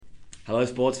Hello,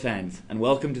 sports fans, and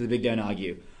welcome to the Big Don't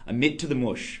Argue, a mit to the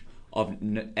mush of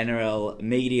NRL,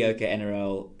 mediocre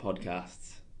NRL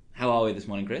podcasts. How are we this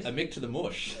morning, Chris? A mick to the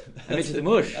mush. A mick to the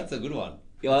mush. That's a good one.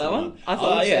 You like that one? I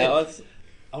thought,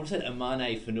 I would have said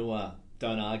Amane Whanua,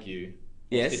 don't argue.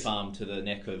 Yes. Stiff arm to the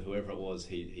neck of whoever it was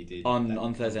he did.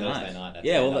 On Thursday night. That's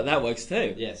yeah, well, that works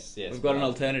too. Yes. We've got an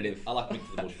alternative. I like mick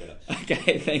to the mush better.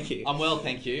 Okay, thank you. I'm well,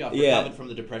 thank you. I've recovered from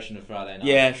the depression of Friday night.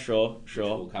 Yeah, sure.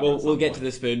 We'll get to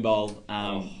the spoon bowl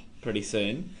pretty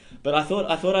soon. But I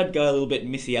thought I'd go a little bit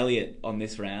Missy Elliott on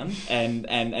this round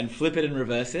and flip it and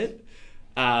reverse it.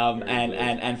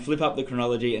 And flip up the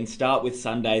chronology and start with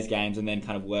Sunday's games and then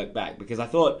kind of work back, because I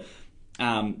thought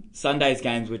Sunday's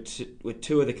games were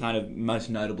two of the kind of most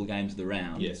notable games of the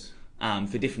round. Yes.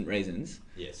 For different reasons.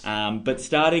 Yes. But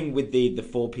starting with the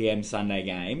 4 p.m. Sunday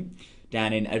game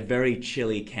down in a very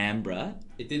chilly Canberra.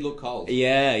 It did look cold.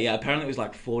 Yeah. Apparently it was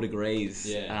like 4 degrees.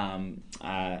 Yeah.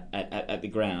 At the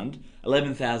ground.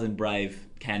 11,000 brave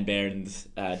Canberrans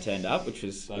turned up, which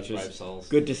was brave souls.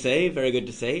 Good to see. Very good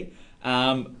to see.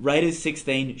 Raiders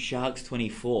 16, Sharks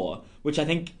 24, which I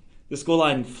think the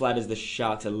scoreline flatters the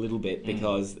Sharks a little bit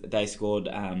because they scored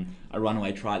a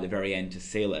runaway try at the very end to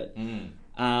seal it.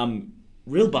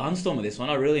 Real barnstorm of this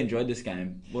one. I really enjoyed this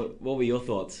game. What were your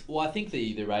thoughts? Well, I think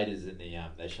the Raiders and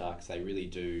the Sharks, they really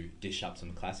do dish up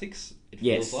some classics. It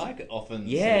Yes. feels like often.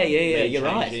 Yeah. You're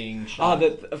right.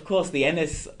 Sharks. Of course, the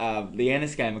Ennis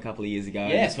game a couple of years ago.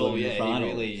 Yes, the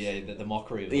final. The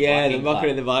mockery of the Viking Viking mockery Club.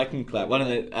 of the Viking Club. One of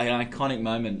an iconic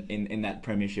moment in that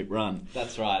premiership run.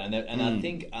 That's right, and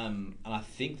I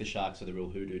think the Sharks are the real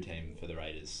hoodoo team for the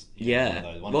Raiders. Yeah.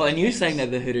 One of Well, those and you're teams. saying they're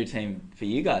the hoodoo team for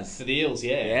you guys. For the Eels,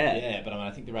 yeah. Yeah. But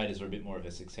I think the Raiders are a bit more of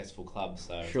a successful club,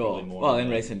 so it's Sure. probably more. Well, of in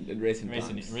a- recent in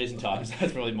recent times,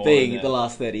 that's probably more. being of the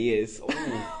last 30 years.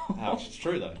 Ouch, it's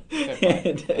true though. Fair Yeah,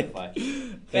 play. Fair play.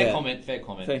 Fair Yeah. comment.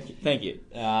 Thank you.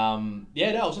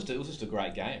 It was just a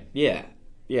great game. Yeah.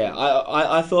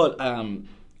 I thought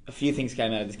a few things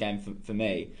came out of this game for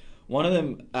me. One of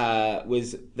them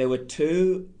was there were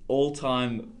two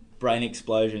all-time brain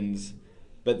explosions,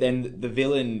 but then the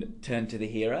villain turned to the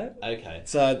hero. Okay.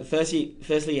 So firstly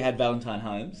you had Valentine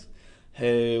Holmes,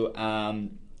 who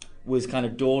was kind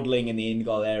of dawdling in the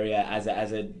in-goal area as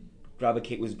a grubber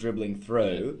kick was dribbling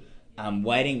through,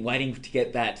 waiting to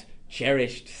get that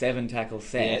cherished 7-tackle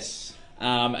set. Yes.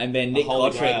 And then Nick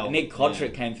Holy Grail.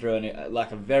 Kotrick came through and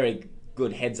like a very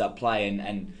good heads-up play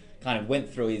and kind of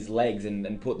went through his legs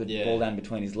and put the ball down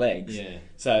between his legs. Yeah.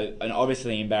 So an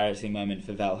obviously embarrassing moment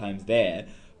for Val Holmes there.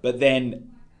 But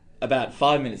then about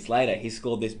 5 minutes later, he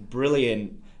scored this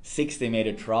brilliant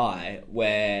 60-metre try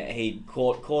where he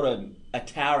caught a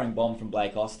towering bomb from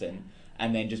Blake Austin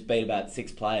and then just beat about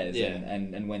 6 players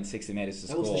and went 60 metres to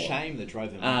score. That was the shame that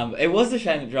drove him on. It was the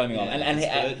shame that drove him on. Spurred And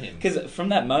him. because from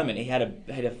that moment, he had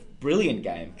a brilliant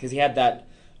game because he had that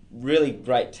really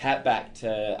great tap back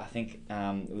to, I think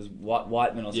it was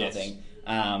Whiteman or something,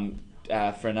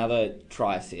 for another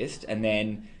try assist, and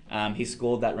then he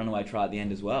scored that runaway try at the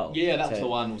end as well. Yeah, that was the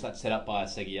one. Was that set up by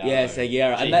Seguiaro? Yeah,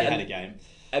 Seguiaro. He had a game.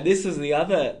 And this was the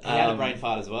other... He had a brain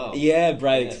fart as well. Yeah,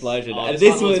 brain explosion. Oh, and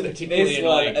this one was particularly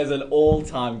annoying. as an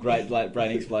all-time great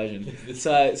brain explosion.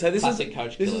 so this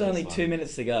was only 2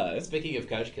 minutes to go. Speaking of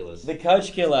coach killers, The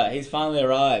coach killer, he's finally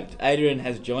arrived. Adrian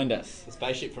has joined us. the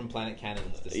spaceship from Planet Cannon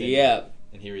has descended. Yeah.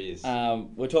 And here he is.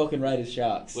 We're talking Raiders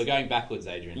Sharks. We're going backwards,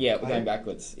 Adrian. Yeah, we're going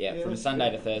backwards. Yeah, from Sunday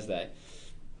to Thursday.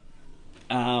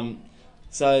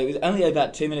 So it was only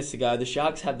about 2 minutes to go. The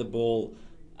Sharks had the ball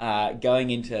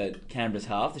going into Canberra's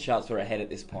half. The Sharks were ahead at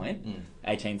this point,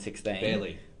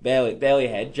 18-16. Barely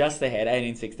ahead, just ahead,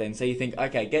 18-16. So you think,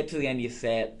 okay, get to the end of your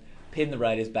set, pin the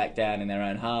Raiders back down in their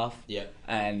own half,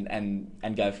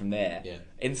 and go from there. Yeah.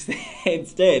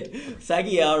 Instead,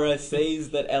 Seguiaro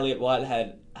sees that Elliott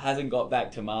Whitehead hasn't got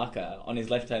back to marker on his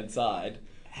left-hand side.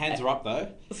 Hands are up though.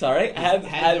 Sorry, hands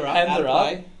are up,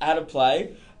 play. out of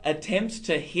play. Attempts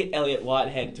to hit Elliott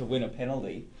Whitehead to win a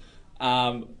penalty.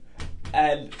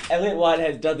 And Elliott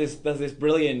Whitehead does this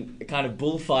brilliant kind of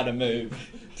bullfighter move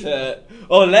to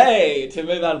move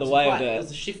out of the way of It the... was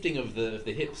the shifting of the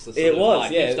hips. It was,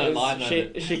 hips it don't lie was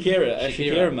moment.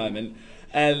 Shakira moment.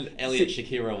 And Elliott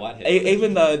Shakira Whitehead.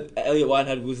 Even though Elliott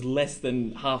Whitehead was less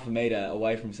than half a metre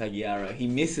away from Seguiaro, he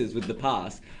misses with the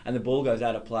pass and the ball goes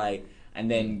out of play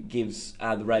and then gives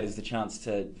the Raiders the chance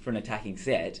for an attacking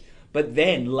set. But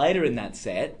then later in that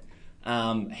set,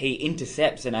 he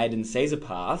intercepts an Aiden Caesar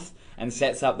pass and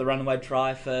sets up the runaway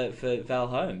try for Val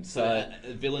Holmes. So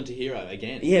villain to hero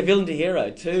again. Yeah, villain to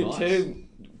hero. Two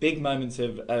big moments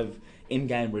of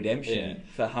in-game redemption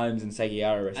for Holmes and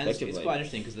Seguiaro respectively. And it's quite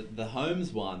interesting because the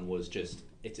Holmes one was just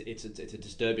it's a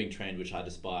disturbing trend which I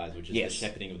despise, which is the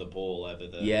shepherding of the ball over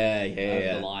the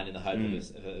the line in the hope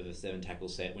of a 7 tackle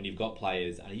set. When you've got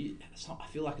players, and I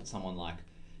feel like it's someone like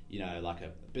like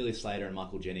a Billy Slater and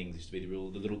Michael Jennings used to be the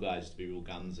little guys used to be real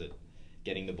guns at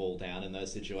getting the ball down in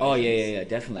those situations. Oh yeah,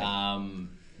 definitely.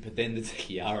 But then the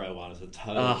Chiaro one was a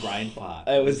total brain fart.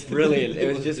 It was brilliant.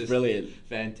 It was just brilliant.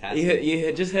 Fantastic. You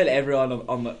had just heard everyone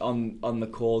on the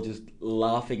call just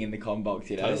laughing in the comm box,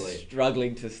 Totally.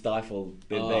 struggling to stifle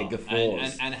their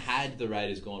guffaws. And had the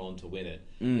Raiders gone on to win it,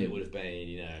 it would have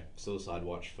been suicide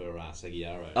watch for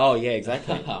Seguiaro. Oh yeah,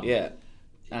 exactly. Yeah.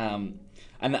 And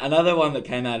another one that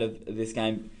came out of this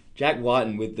game, Jack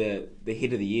Whiten with the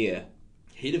hit of the year.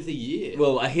 Hit of the year?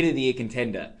 Well, a hit of the year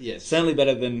contender. Yes. Certainly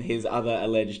better than his other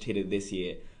alleged hit of this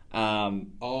year. Who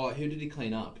did he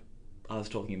clean up? I was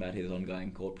talking about his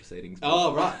ongoing court proceedings.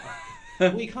 Oh, right.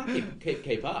 Well, you can't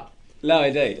keep up. No,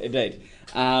 indeed.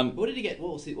 What did he get?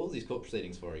 What was his court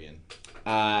proceedings for again?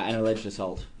 An alleged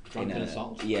assault. Drunken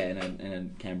assault? Yeah, in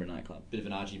a Canberra nightclub. Bit of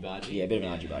an argy-bargy? Yeah, a bit of an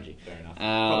argy-bargy. Fair enough.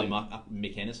 Probably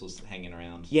Mick Ennis was hanging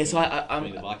around. Yeah, so I'm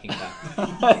doing the Viking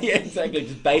back. Yeah, exactly.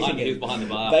 Just baiting him. He was behind the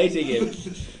bar. Baiting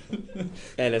him.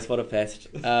 Ennis, what a pest.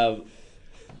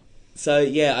 So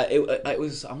yeah, it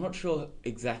was. I'm not sure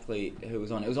exactly who it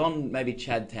was on. It was on maybe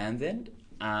Chad Townsend,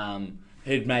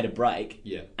 who'd made a break.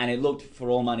 Yeah. And it looked for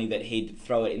all money that he'd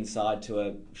throw it inside to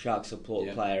a Shark support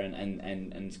player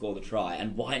and score the try.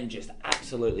 And Whiten just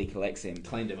absolutely collects him.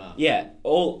 Cleaned him up. Yeah,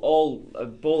 all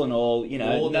ball and all.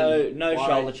 No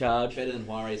shoulder charge. Better than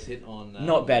Warriors hit on.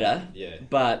 Not better. Yeah.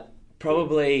 But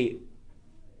probably.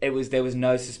 There was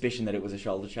no suspicion that it was a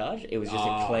shoulder charge. It was just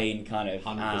a clean kind of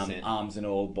arms and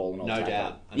all, ball and all. No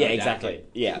doubt. Exactly.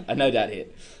 Yeah, a no doubt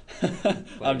hit.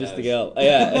 I'm just a girl.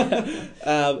 Yeah.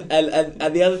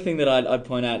 And the other thing that I'd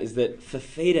point out is that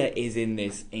Fafita is in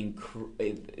this.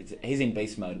 He's in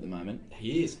beast mode at the moment.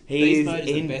 He is. He's beast mode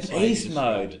is in the best beast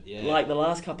mode. Yeah. Like the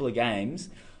last couple of games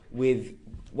with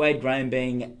Wade Graham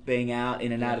being out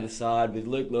in and out of the side, with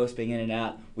Luke Lewis being in and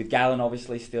out, with Gallen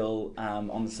obviously still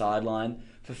on the sideline.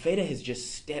 Fafita has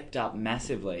just stepped up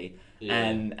massively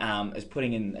and is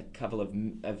putting in a couple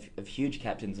of huge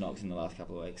captain's knocks in the last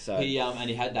couple of weeks. So he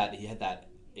had that.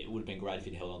 It would have been great if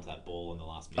he'd held onto that ball in the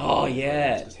last minute. Oh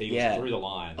yeah, because he was through the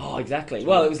line. Oh exactly.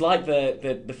 Well, it was like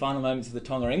the final moments of the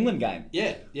Tonga England game.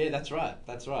 Yeah, that's right.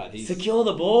 Secure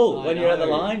the ball when you're at the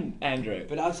line, Andrew.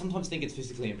 But I sometimes think it's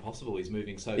physically impossible. He's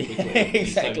moving so quickly.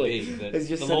 Exactly. He's so big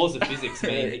that the laws of physics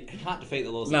mean he can't defeat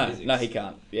the laws of physics. No, he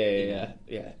can't. Yeah,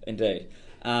 indeed.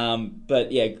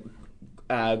 But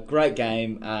yeah, great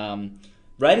game.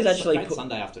 Raiders actually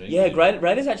Sunday afternoon. Yeah, great.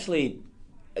 Raiders actually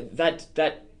that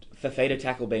Fafita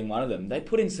tackle being one of them. They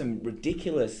put in some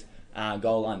ridiculous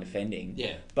goal line defending.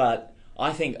 Yeah. But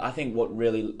I think what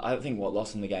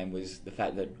lost them the game was the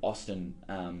fact that Austin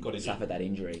suffered that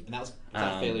injury. And that was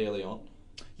fairly early on.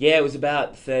 Yeah, it was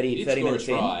about 30 minutes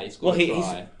in.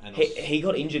 He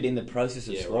got injured in the process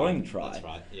of scoring the try. That's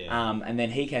right. Yeah. And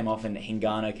then he came off, and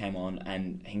Hingano came on,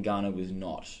 and Hingano was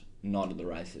not at the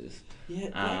races. Yeah,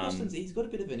 Austin's he's got a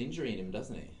bit of an injury in him,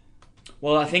 doesn't he?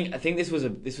 Well, I think this was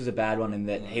a bad one in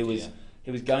that he was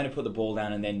going to put the ball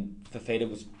down, and then Fafita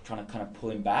was trying to kind of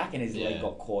pull him back, and his leg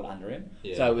got caught under him.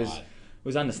 Yeah, so it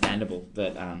was understandable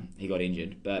that he got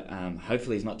injured, but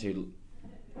hopefully he's not too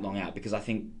long out, because I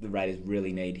think the Raiders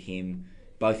really need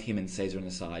both him and Caesar on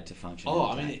the side to function.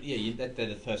 They're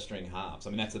the first string halves.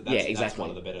 I mean, that's one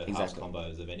of the better halves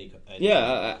combos of any.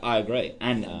 Yeah, I agree.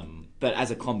 And but as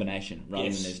a combination rather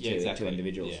than as two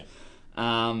individuals.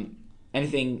 Yeah.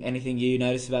 Anything you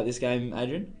noticed about this game,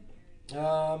 Adrian?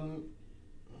 No,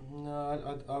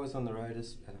 I was on the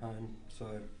Raiders at home, so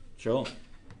sure.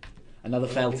 Another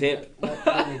failed tip.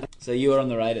 So you were on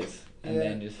the Raiders, and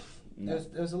then just. No.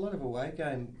 There was a lot of away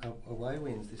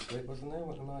wins this week, wasn't there?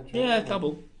 Yeah, a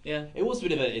couple. Yeah, it was a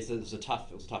bit of it was a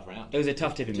tough round. It was a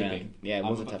tough tipping round. Yeah, it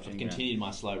was a tough tipping round. I've continued my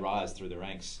slow rise through the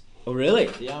ranks. Oh really?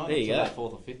 Yeah, there you go. About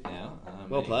 4th or 5th now.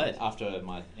 Well played. After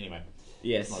my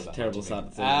Yes, terrible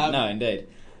start. No, indeed.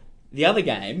 The other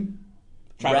game,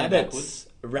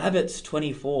 Rabbits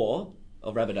 24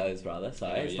 or Rabbitohs rather.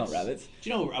 Sorry, it's not Rabbits. Do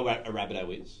you know what a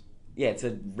Rabbitoh is? Yeah, it's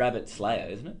a rabbit slayer,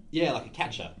 isn't it? Yeah, like a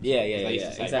catcher. Yeah,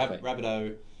 exactly.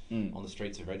 Rabbitoh on the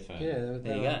streets of Redfern. Yeah,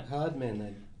 they were hard men.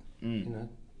 They'd,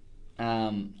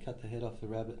 cut the head off the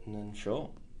rabbit and then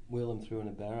wheel them through in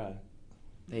a barrow.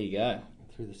 There you go.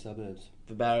 Through the suburbs.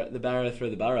 The barrow through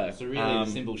the burrow. So really the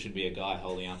symbol should be a guy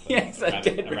holding up a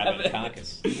rabbit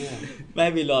carcass. Yeah.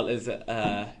 Maybe not as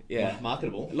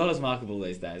marketable. Not as marketable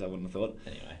these days, I wouldn't have thought.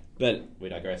 Anyway. But we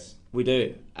digress. We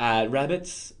do.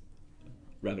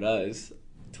 Rabbitohs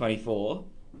 24,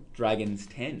 Dragons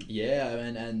 10. Yeah,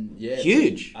 and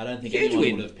huge. I don't think huge anyone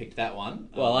win. would have picked that one.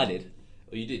 Well, I did.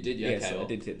 Well, you did you? Yes, okay, I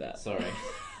did tip that. Sorry.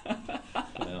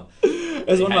 Well, it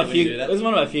was one of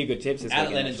my few good tips this out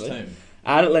weekend. At Lennon's tomb.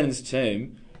 Out at Lennon's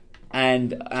tomb,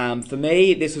 and for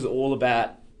me, this was all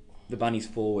about the Bunnies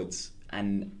forwards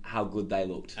and how good they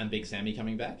looked. And Big Sammy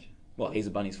coming back. Well, he's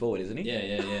a Bunnies forward, isn't he?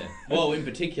 Yeah. Well, in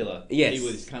particular, yes. He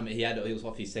was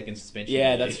off his second suspension.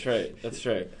 Yeah, that's true.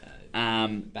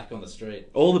 Back on the street.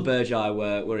 All the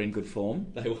Burgeye were in good form.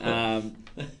 They were.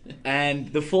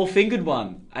 And the four-fingered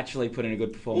one actually put in a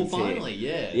good performance. Well, finally,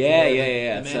 yeah.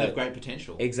 A man of great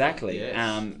potential. Exactly.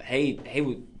 Yes. He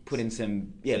would put in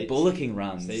some bullocking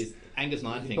runs. Angus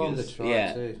Nine He Fingers. bombed a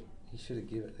try too. He should have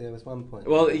given it. There was one point.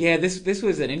 Well, yeah, this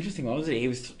was an interesting one, wasn't it? He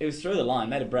was through the line,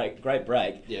 made a great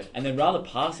break, and then rather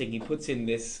passing, he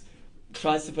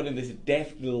tries to put in this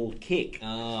deft little kick to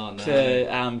Alex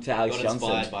Johnson.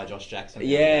 Inspired by Josh Jackson.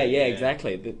 Yeah,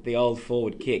 exactly. The old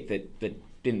forward kick that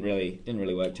didn't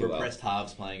really work too well. Repressed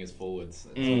halves playing as forwards.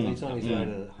 He's on his way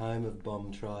to the home of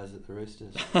bomb tries at the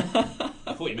Roosters.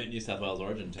 I thought you meant New South Wales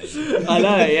Origin team. I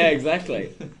know, yeah,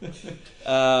 exactly.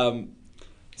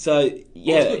 So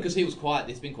yeah, it's good because he was quiet.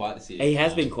 He's been quiet this year. He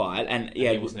has been quiet, and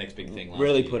he was the next big thing.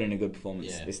 Really put in a good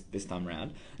performance this time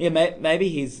round. Yeah,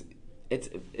 maybe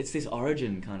it's this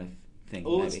Origin kind of thing.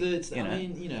 Well, maybe, I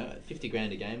mean,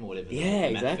 $50,000 a game or whatever. Yeah,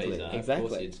 exactly. Of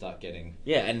course, you'd start getting.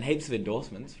 Yeah, and heaps of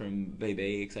endorsements from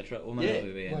BB, etc. Well, not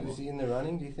BB. What, is he in the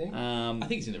running? Do you think? I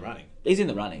think he's in the running. He's in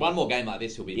the running. One more game like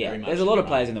this, he'll be very much. There's a lot of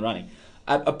players in the running.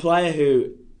 A player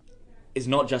who is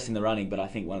not just in the running, but I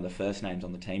think one of the first names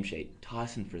on the team sheet,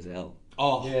 Tyson Frizzell.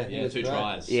 Oh, yeah, 2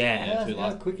 tries. Yeah.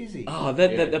 How quick is he? Oh,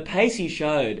 the pace he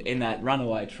showed in that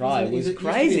runaway try was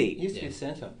crazy. He used to be a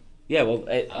centre. Yeah, well,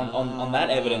 on that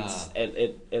evidence,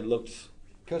 it looked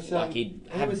like he'd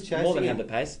more than had the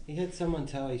pace. He had someone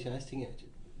towie chasing it.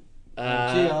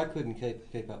 I couldn't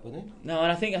keep up with him. No,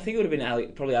 and I think it would have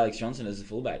been probably Alex Johnson as the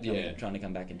fullback trying to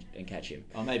come back and catch him.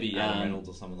 Or maybe Adam Reynolds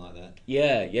or someone like that.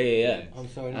 Yeah. I'm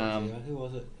sorry, not who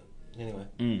was it? Anyway.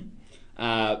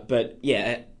 But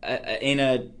yeah,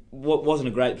 in what wasn't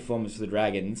a great performance for the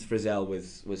Dragons, Frizzell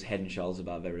was head and shoulders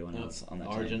above everyone else on that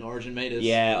team. Origin meters.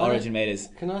 Yeah, Origin meters.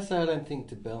 Can I say I don't think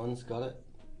DeBellin's got it,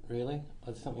 really?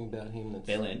 There's something about him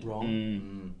that's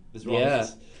wrong. Yeah.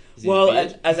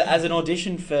 Well, as an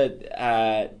audition for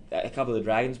a couple of the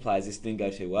Dragons players, this didn't go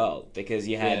too well because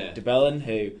you had DeBellin,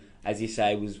 who, as you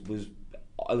say, was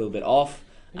a little bit off.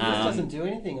 He just doesn't do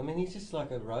anything. I mean, he's just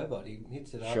like a robot. He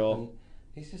hits it up and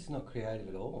he's just not creative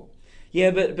at all.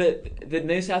 Yeah, but the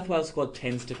New South Wales squad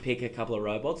tends to pick a couple of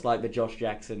robots, like the Josh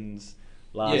Jacksons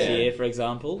last year, for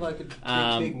example. Like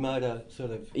a big motor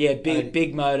sort of... Yeah,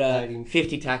 big motor,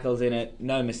 50 tackles in it,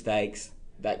 no mistakes,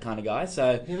 that kind of guy.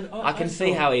 So I can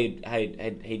see how he'd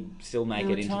still make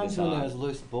it into the side. There were times when there was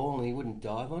loose ball and he wouldn't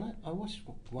dive on it. I watched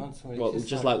once when he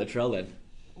just like Latrell then.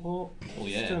 Well, I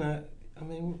just don't know. I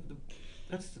mean,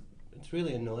 it's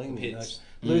really annoying me. Like,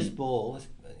 loose ball,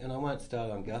 and I won't start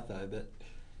on Gutho, but...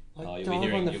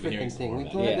 dive on the freaking thing. We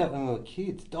learned that when we were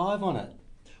kids. Dive on it.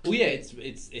 Well, yeah, it's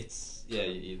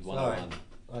you'd one.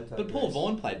 But Paul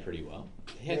Vaughan played pretty well.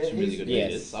 He had some really good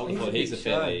meters. I would have thought he's a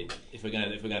fairly. If we're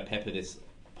gonna pepper this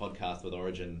podcast with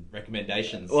Origin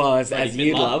recommendations. Well, as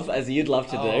you'd love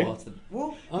to do.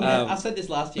 I said this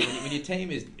last year. When your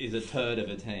team is a turd of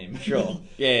a team. Sure.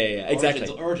 Yeah. Exactly.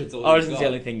 Origin's the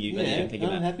only thing you can think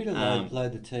about. I'm happy to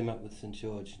load the team up with St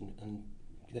George and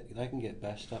they can get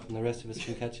bashed up and the rest of us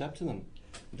can catch up to them.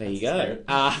 There you go.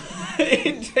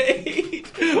 Indeed.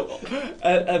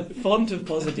 A font of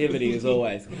positivity as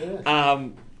always.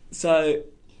 So,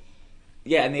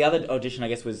 yeah, and the other audition, I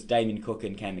guess, was Damien Cook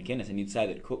and Cam McInnes, and you'd say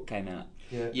that Cook came out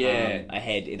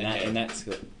ahead in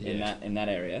that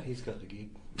area. He's got the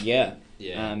gig. Yeah.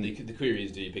 Yeah. The query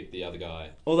is, do you pick the other guy?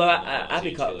 Although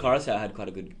Api Coruscant had quite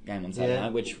a good game on Saturday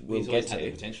night, which we'll get to. Had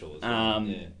the potential as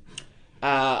well.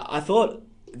 I thought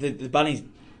the Bunnies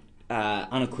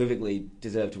unequivocally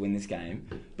deserved to win this game,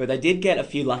 but they did get a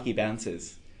few lucky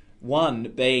bounces. One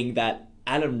being that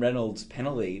Adam Reynolds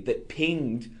penalty that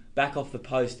pinged back off the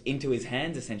post into his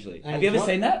hands, essentially. Have you ever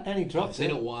seen that? And he dropped I've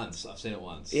seen it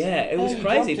once. Yeah, it was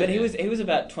crazy, but he was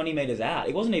about 20 metres out.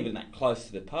 He wasn't even that close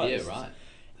to the post. Yeah, right.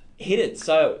 Hit it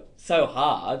so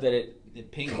hard that it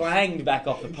clanged back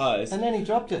off the post. And then he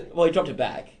dropped it. Well, he dropped it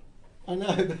back. I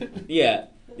know, but... Yeah,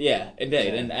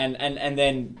 indeed. Yeah. And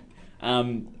then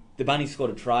the Bunnies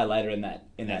scored a try later in that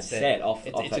set off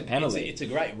that penalty. It's a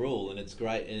great rule, and it's a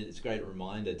great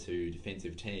reminder to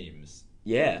defensive teams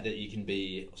Yeah. That you can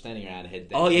be standing around head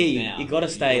down. Oh, yeah, you got to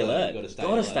stay alert. Got to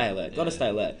stay alert. Got to stay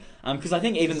alert. Because I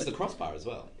think even... It's the crossbar as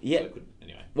well. Yeah. So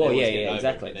anyway. Well, yeah,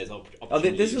 exactly. This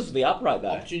was the upright,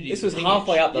 though. This was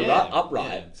halfway up the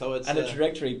upright. Yeah. So it's... And the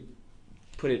trajectory...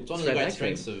 It's one of the great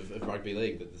strengths of rugby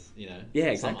league that there's,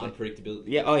 exactly. some unpredictability.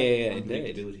 Yeah,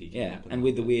 unpredictability. Yeah, and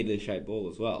with the weirdly shaped ball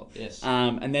as well. Yes.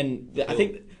 And then I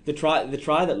think the try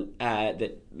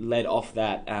that led off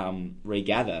that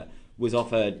regather was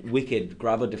off a wicked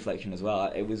grubber deflection as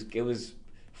well. It was a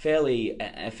fairly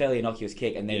innocuous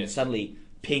kick, and then suddenly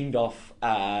pinged off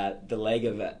the leg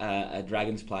of a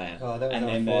Dragons player. Oh, that was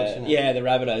unfortunate. The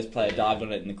Rabbitohs player dived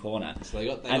on it in the corner. So they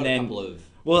got a couple of.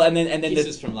 Well, and then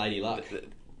kisses from Lady Luck.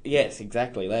 Yes,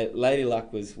 exactly. Lady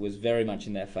Luck was very much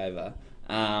in their favour.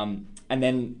 And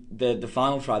then the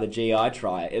final try, the GI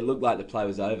try, it looked like the play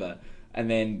was over. And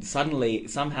then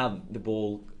somehow the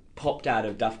ball popped out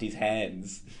of Dufty's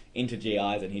hands into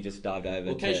GI's, and he just dived over.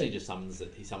 Well, occasionally he summons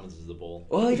the ball.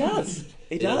 Well, he does.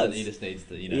 He does. He just needs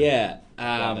to,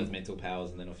 grab those mental powers,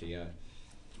 and then off you go.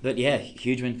 But yeah,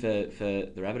 huge win for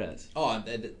the Rabbitohs. Oh,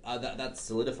 that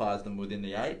solidifies them within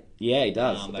the 8. Yeah, he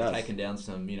does. They've taken down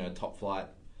some, top flight.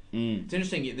 It's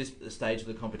interesting at this stage of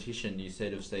the competition, you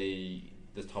sort of see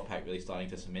the top 8 really starting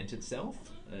to cement itself,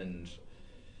 and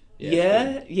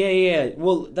yeah.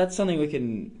 Well, that's something we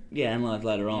can analyse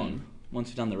later on once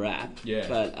we've done the wrap. Yeah.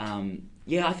 But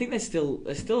I think there's still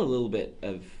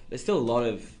a lot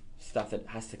of stuff that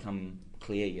has to come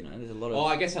clear. There's a lot of. Oh,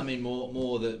 I guess I mean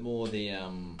more the.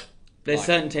 There's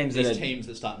certain teams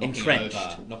that start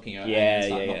knocking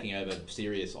over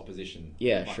serious opposition.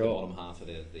 Yeah, like sure. The bottom half of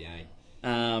the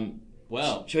 8.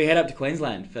 Well, should we head up to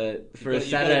Queensland for a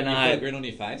Saturday night? You've got a grin on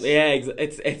your face. Yeah,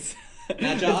 it's.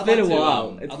 Now, Joe, it's been a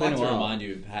while. I'd like to remind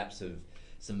you, perhaps, of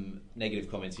some negative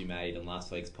comments you made on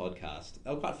last week's podcast.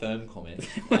 They were quite firm comments.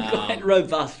 Quite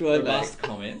robust, weren't they? Robust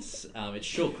comments. It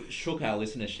shook our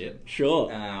listenership.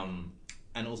 Sure.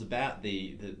 And it was about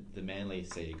the Manly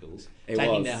Seagulls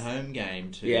taking their home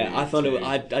game to. Yeah, I thought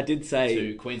I did say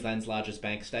to Queensland's largest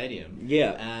bank stadium.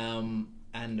 Yeah.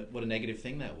 And what a negative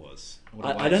thing that was.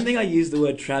 I don't think I used the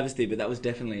word travesty, but that was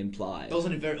definitely implied. There was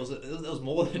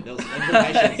more than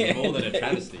implications more than a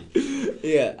travesty.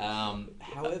 Yeah.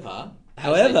 However,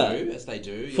 as they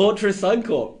do, Fortress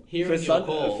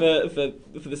Suncorp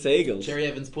for the Seagulls. Cherry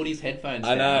Evans put his headphones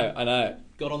down. I know.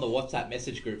 Got on the WhatsApp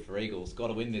message group for Eagles. Got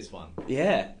to win this one.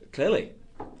 Yeah, clearly.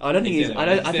 I don't think he's.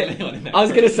 I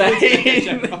was going to say.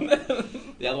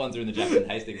 The other ones are in the Jackson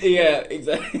Hastings. Yeah,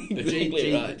 exactly. But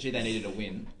gee, they needed a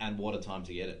win, and what a time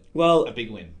to get it. Well, a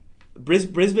big win.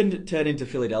 Brisbane turned into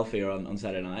Philadelphia on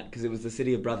Saturday night because it was the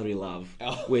city of brotherly love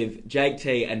with Jake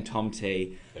T and Tom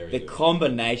T. The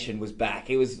combination was back.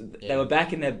 They were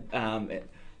back in their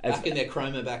back in their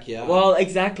Cromer backyard. Well,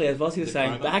 exactly as Vossi was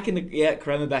saying, back in the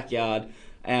Cromer backyard.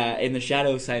 In the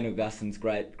shadow of St. Augustine's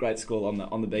great school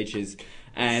on the beaches,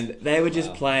 and they were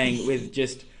just playing with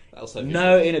just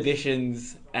no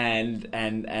inhibitions and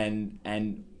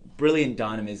brilliant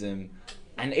dynamism,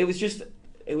 and it was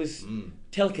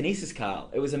telekinesis, Carl.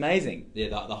 It was amazing. Yeah,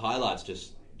 the highlights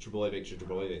just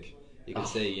Trebojevic. You could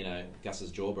see,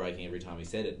 Gus's jaw breaking every time he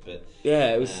said it, but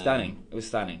yeah, it was stunning. It was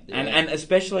stunning, yeah. and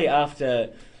especially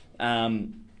after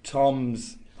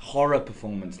Tom's horror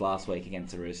performance last week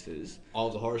against the Roosters. Oh,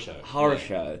 it was a horror show.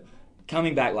 Show.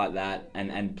 Coming back like that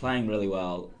and playing really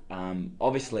well,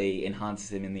 obviously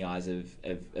enhances him in the eyes of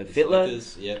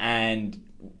Fittler, and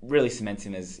really cements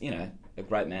him as, a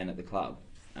great man at the club.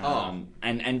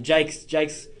 And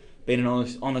Jake's been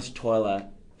an honest toiler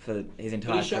for his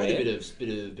entire career. He showed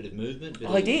a bit of movement.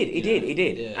 He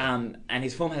did. Yeah. And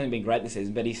his form hasn't been great this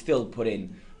season, but he's still put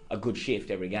in a good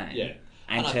shift every game. Yeah.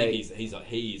 And I think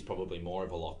he's probably more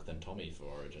of a lock than Tommy for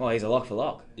Origin. Well, he's a lock for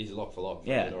lock. He's a lock for lock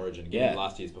for Origin, given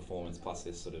last year's performance plus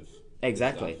this sort of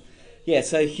exactly. stuff. Yeah,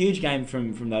 so huge game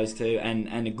from those two, and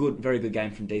a very good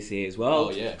game from DCE as well.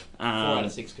 Oh yeah, 4 out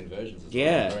of 6 conversions. As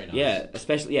well. Very nice. Yeah,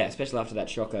 especially after that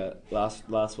shocker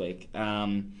last week.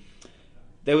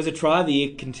 There was a try of the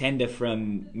year contender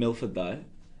from Milford though.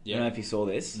 Yeah. I don't know if you saw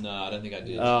this. No, I don't think I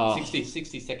did.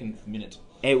 62nd minute.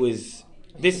 It was.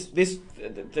 The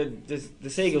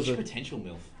Seagulls were potential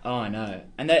MILF. Oh, I know,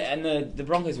 and the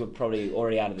Broncos were probably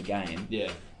already out of the game. Yeah,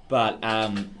 but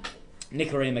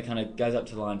Nikorima kind of goes up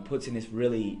to the line, puts in this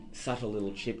really subtle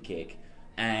little chip kick,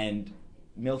 and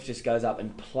MILF just goes up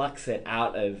and plucks it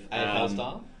out of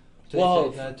style.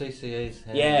 DCE's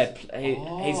hands. Yeah,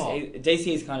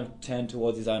 DCE's kind of turned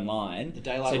towards his own line,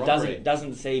 so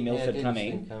doesn't see Milford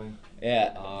coming.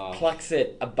 Yeah, plucks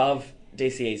it above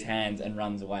DCE's hands and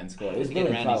runs away and scores. It was really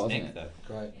around his neck, though.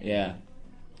 Great. Yeah.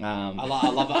 I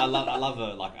love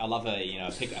a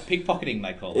pickpocketing,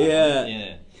 they call it.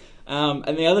 Yeah.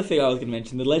 And the other thing I was going to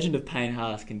mention, the legend of Payne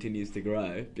Haas continues to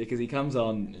grow because he comes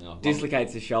on,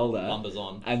 dislocates his shoulder, lumbers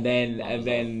on, and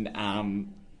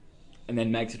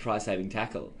then makes a try-saving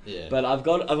tackle. Yeah. But I've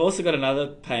also got another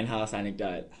Payne Haas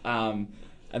anecdote.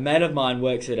 A mate of mine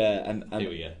works at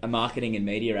a marketing and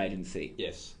media agency.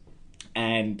 Yes.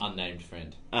 And unnamed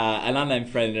friend. An unnamed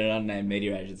friend at an unnamed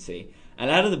media agency. And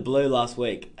out of the blue last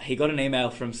week, he got an email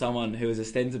from someone who was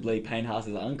ostensibly Payne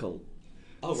Haas's uncle.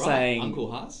 Oh, right. Saying, Uncle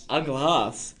Haas? Uncle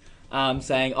Haas.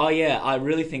 Saying, oh yeah, I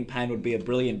really think Payne would be a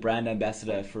brilliant brand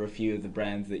ambassador for a few of the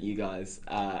brands that you guys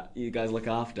look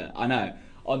after. I know,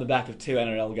 on the back of 2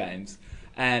 NRL games.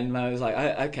 And I was like,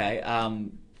 oh, okay,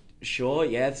 sure,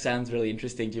 yeah, sounds really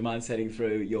interesting. Do you mind sending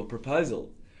through your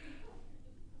proposal?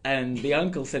 And the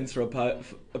uncle sends through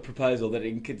a proposal that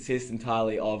consists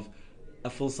entirely of a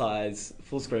full-size,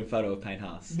 full-screen photo of Payne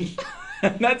Haas.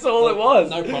 And that's all it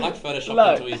was. No product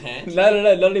photoshopped into his hand?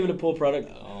 No, not even a poor product.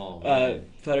 Oh,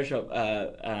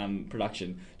 Photoshop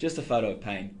production. Just a photo of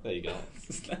Payne. There you go.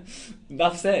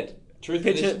 Enough said.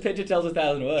 Picture tells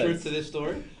 1,000 words. Truth to this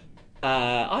story?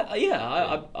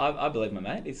 I believe my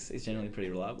mate. He's generally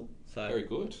pretty reliable. So very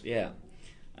good. Yeah.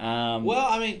 Well,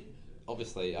 I mean,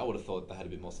 obviously, I would have thought they had a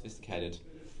bit more sophisticated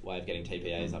way of getting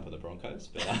TPAs up at the Broncos,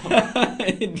 but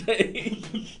indeed,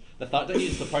 don't you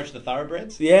just approach the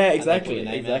thoroughbreds? Yeah, exactly. And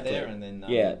put your name out there, and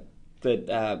then but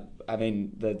I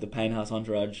mean, the Payne Haas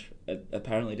entourage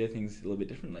apparently do things a little bit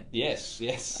differently. Yes.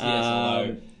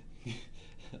 Although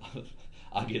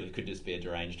arguably could just be a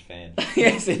deranged fan.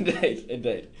 Yes,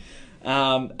 indeed.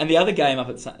 And the other game up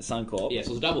at Suncorp. Yes,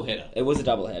 it was a doubleheader. It was a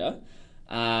doubleheader.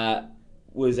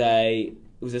 It was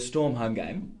a Storm home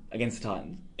game against the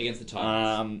Titans.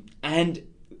 And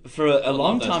for a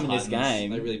long time in this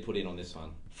game, they really put in on this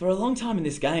one. For a long time in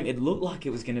this game, it looked like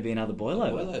it was going to be another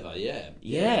boilover.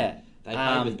 Yeah. They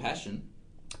played with passion.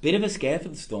 Bit of a scare for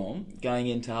the Storm going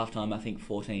into halftime. I think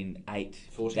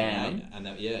 14-8 down. And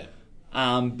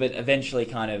that, but eventually,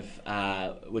 kind of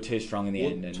were too strong in the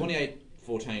end.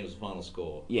 28-14 was the final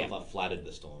score. Yeah, I flattered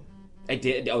the Storm. It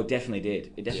did. Oh, it definitely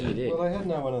did. It definitely did. Well, they had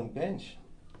no one on the bench,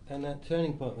 and that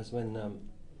turning point was when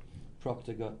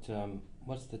Proctor got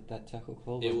what's that tackle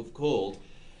called? It was called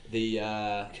the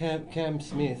Cam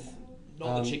Smith.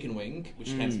 Not the chicken wing,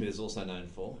 which Cam Smith is also known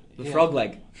for. The frog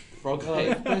leg. Frog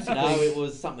leg. No, it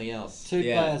was something else. Two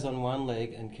players on one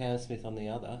leg and Cam Smith on the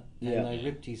other, and they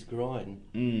ripped his groin.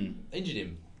 Injured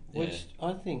him. Which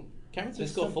I think Cameron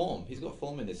Smith's got form. He's got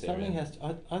form in this area.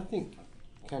 I think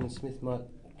Cameron Smith might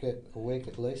get a week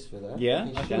at least for that. Yeah,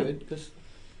 he should. Because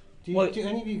do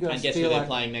any of you guys? And guess who they're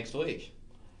playing next week?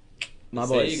 My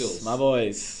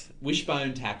boys.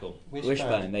 Wishbone tackle.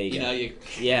 Wishbone. There you go.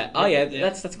 Yeah. Oh yeah.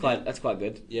 That's quite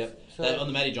good. Yep. So, on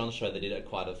the Matty Johns show, they did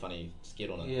quite a funny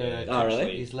skit on it. Yeah. Oh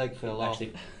really? His leg fell off.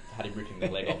 Actually, had him ripping the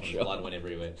leg off, and blood went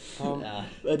everywhere. I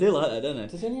do like that, don't I?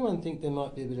 Does anyone think there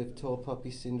might be a bit of tall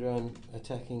poppy syndrome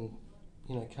attacking,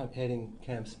 heading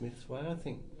Cam Smith's way? I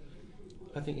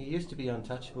think he used to be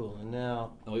untouchable, and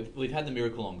now we've had the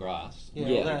miracle on grass.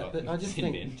 But I just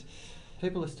think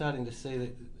people are starting to see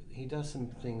that he does some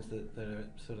things that are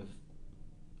sort of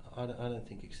I don't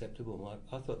think acceptable.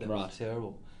 I thought that was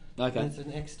terrible. Okay. And it's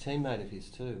an ex-teammate of his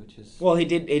too, which is... Well, he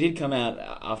did come out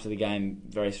after the game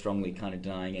very strongly, kind of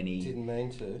denying any... Didn't mean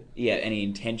to. Yeah, any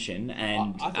intention,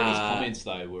 and... I thought his comments,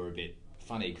 though, were a bit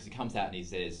funny, because he comes out and he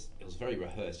says... It was very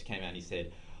rehearsed. He came out and he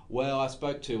said, well, I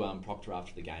spoke to Proctor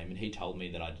after the game, and he told me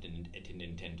that I didn't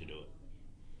intend to do it.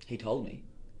 He told me?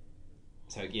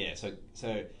 So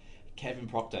Kevin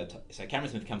Proctor... So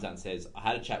Cameron Smith comes out and says, I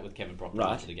had a chat with Kevin Proctor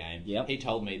after the game. Yep. He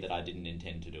told me that I didn't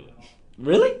intend to do it.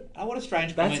 Really? Oh, what a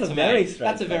strange comment to make.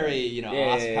 That's a very,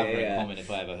 ass-covering comment if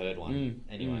I ever heard one.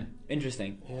 Anyway.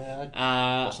 Interesting.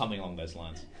 Yeah. Or something along those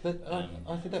lines. But I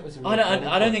think that was a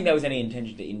I don't think there was any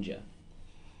intention to injure.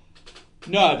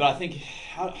 No, but I think...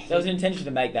 There was an intention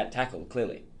to make that tackle,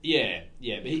 clearly. Yeah,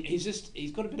 but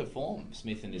he's got a bit of form,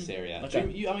 Smith, in this area. Okay.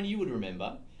 You would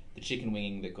remember the chicken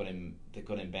winging that got him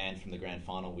banned from the grand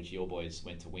final, which your boys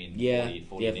went to win.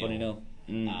 40-0.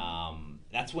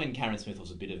 That's when Cameron Smith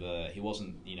was a bit of a... He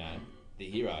wasn't, the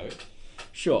hero.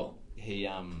 Sure. He's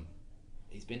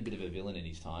been a bit of a villain in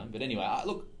his time. But anyway,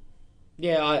 look...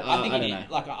 Yeah, I don't know.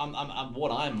 Like,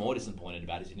 what I'm more disappointed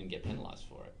about is he didn't get penalised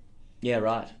for it. Yeah,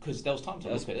 right. Because there was time to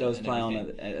look at it. There was play on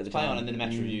at the time. And then the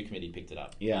match review committee picked it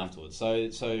up afterwards. So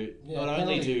yeah, not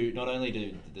only do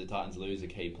the Titans lose a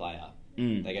key player,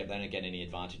 they don't get any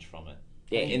advantage from it.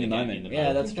 Yeah, in the moment.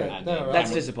 That's true.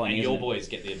 That's disappointing. And your boys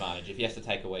get the advantage. If he has to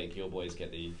take a week, your boys get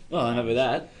the... Well, I know with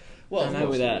that. Well, I know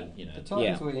with that. The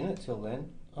Titans were in it till then.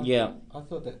 I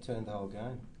thought that turned the whole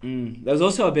game. There was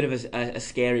also a bit of a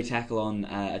scary tackle on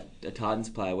a Titans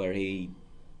player where he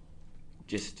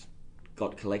just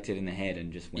got collected in the head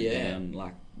and just went down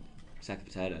like a sack of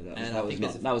potatoes.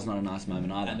 That was not a nice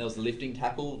moment either. And there was the lifting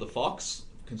tackle, the Fox.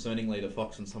 Concerningly, the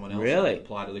Fox and someone else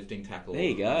applied a lifting tackle. There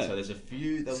you go. So there's a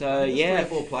few. There's 3 or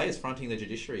 4 players fronting the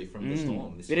judiciary from the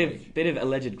Storm this week. Bit of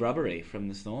alleged grubbery from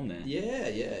the Storm there.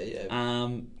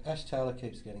 Yeah. Ash Taylor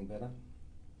keeps getting better.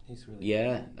 He's really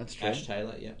good. That's true. Ash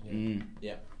Taylor,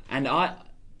 yeah. And I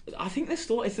think the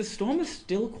Storm is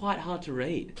still quite hard to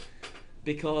read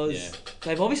because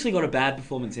they've obviously got a bad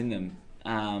performance in them.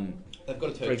 They've got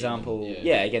a for example,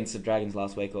 against the Dragons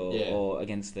last week or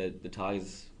against the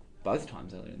Tigers. Both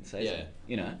times earlier in the season,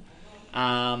 you know.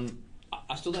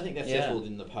 I still don't think they've settled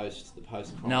in the post.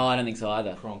 Kronk. No, I don't think so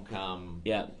either. Kronk.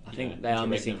 I think they are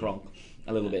missing Kronk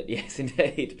a little bit. Yes,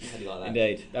 indeed. How do you like that?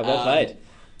 Indeed, they're well played.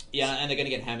 Yeah, and they're going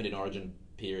to get hammered in Origin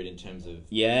period in terms of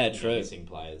true missing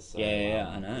players. So,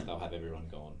 I know. They'll have everyone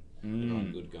gone.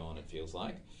 Everyone good gone. It feels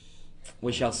like.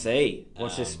 We shall see.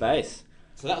 Watch this space.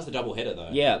 So that was the double header, though.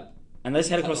 Yeah, and let's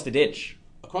head across the ditch.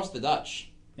 Across the Dutch.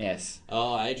 Yes.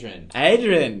 Oh,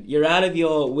 Adrian, you're out of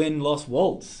your win-loss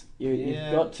waltz.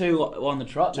 You've got 2 on the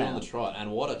trot now. 2 on the trot,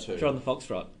 and what a 2. 2 on the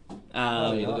foxtrot. Look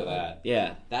at that.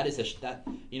 Yeah. That is that.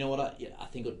 You know what? I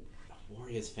think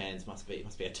Warriors fans must be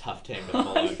a tough team to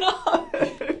follow.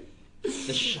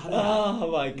 The shutout.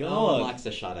 Oh my god. No one likes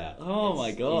the shutout. Oh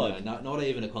my god. You know, not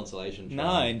even a consolation try.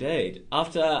 No, indeed.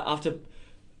 After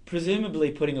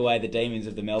presumably putting away the demons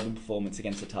of the Melbourne performance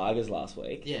against the Tigers last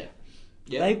week. Yeah.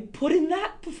 They put in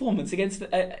that performance against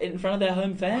in front of their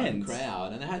home fans.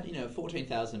 Crowd, and they had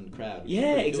 14,000 crowd.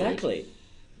 Yeah, exactly.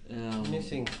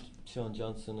 Missing Sean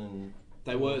Johnson and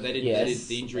they did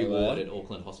the injury ward at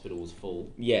Auckland Hospital was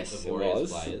full. Yes, of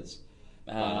Warriors players.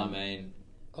 But I mean,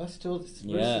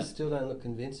 Roosters still don't look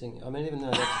convincing. I mean, even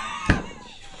though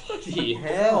that's bloody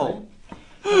hell.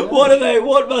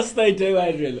 What must they do,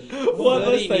 Adrian? What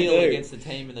must they do against the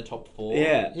team in the top 4?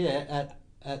 Yeah,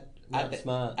 at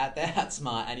Smart. At that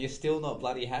Smart, and you're still not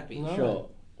bloody happy. No.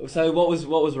 Sure. So what was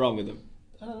wrong with them?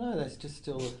 I don't know. They just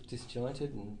still look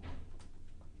disjointed and.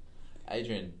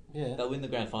 Adrian, yeah, they'll win the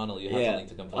grand final. You have something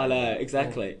to complain. I know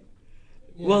exactly.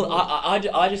 Yeah. Well,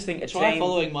 I just think try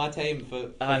following my team for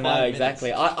I know 5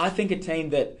 exactly. minutes. I think a team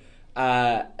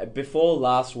that before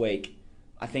last week,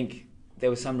 I think there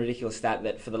was some ridiculous stat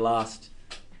that for the last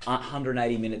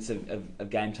 180 minutes of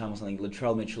game time or something,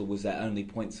 Latrell Mitchell was their only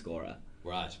point scorer.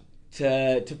 Right.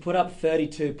 To put up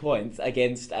 32 points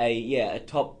against a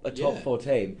top 4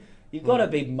 team, you've got to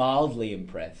be mildly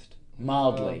impressed.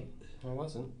 Mildly. I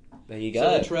wasn't. There you go.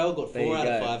 So Latrell got 4 out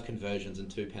of 5 conversions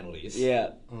and 2 penalties.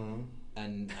 Yeah.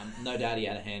 And no doubt he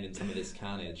had a hand in some of this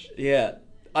carnage. Yeah.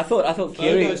 I thought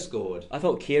Keary scored. I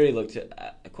thought Keary looked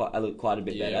quite a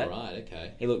bit better. Yeah, right,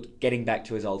 okay. He looked getting back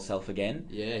to his old self again.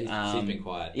 Yeah, he's been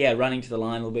quiet. Yeah, running to the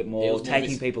line a little bit more,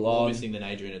 taking people on. More missing than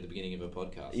Adrian at the beginning of a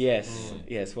podcast. Yes,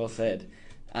 yes, well said.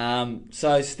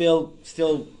 So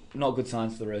still not good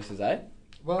signs for the Roosters, eh?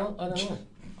 Well, I don't know.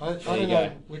 I don't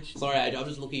know which. Sorry, I'm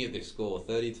just looking at this score,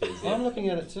 32-0. I'm looking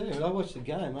at it too. I watched the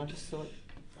game. I just thought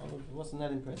it wasn't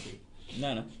that impressive.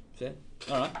 No, fair.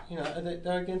 All right. You know,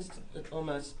 they're against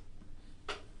almost.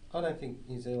 I don't think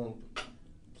New Zealand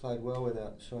played well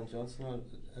without Sean Johnson,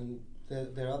 and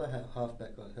their other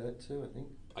halfback got hurt too. I think.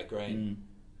 Like Green.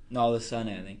 No, the Sone,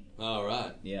 I think. Oh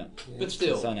right. Yeah. But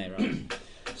still. Sone, right?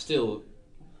 Still.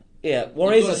 Yeah,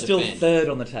 Warriors are still third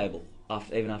on the table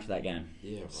even after that game.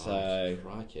 Yeah. Right. So.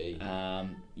 Crikey.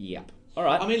 Yeah. All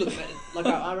right. I mean, look, like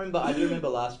I do remember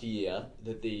last year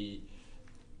that the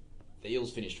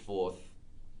Eels finished 4th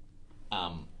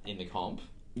in the comp.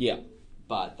 Yeah.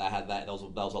 But they had that was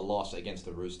a loss against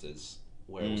the Roosters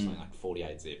where it was something like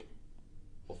 48-0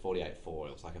 or 48-4.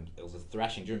 It was a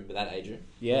thrashing. Do you remember that, Adrian?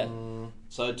 Yeah.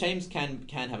 So teams can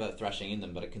have a thrashing in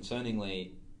them, but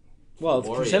concerningly. Well, it's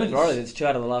concerning for Warriors. It's 2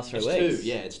 out of the last 3 weeks.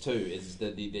 It's 2. It's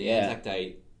the Anzac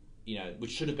Day. You know, which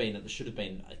should have been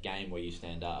a game where you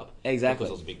stand up. Exactly. Because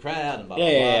there was a big crowd and blah, blah,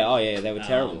 blah. Yeah. Oh, yeah. They were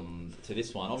terrible. To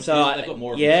this one. Obviously, they've got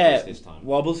more of a this time.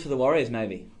 Wobbles for the Warriors,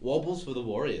 maybe. Wobbles for the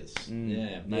Warriors.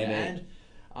 Yeah, maybe. Yeah, and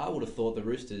I would have thought the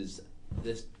Roosters,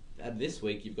 this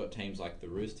week, you've got teams like the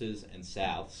Roosters and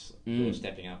Souths who are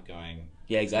stepping up going...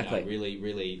 Yeah, exactly. You know, really,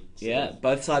 really... Yeah,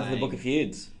 both sides of the book of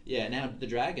feuds. Yeah, now the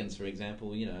Dragons, for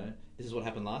example, you know, this is what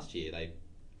happened last year. They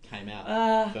came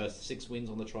out first 6 wins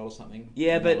on the trot or something.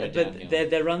 Yeah, but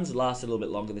their runs lasted a little bit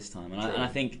longer this time, and I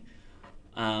think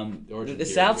the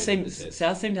South seem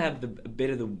to have a bit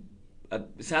of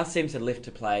the South seems to lift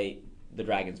to play the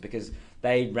Dragons because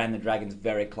they ran the Dragons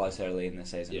very close early in the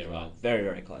season as well. Right. Very,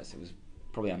 very close. It was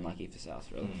probably unlucky for South,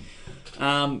 really.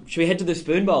 Should we head to the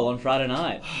Spoon Bowl on Friday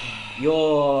night?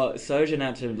 Your sojourn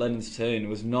out to Lennon's Toon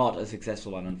was not a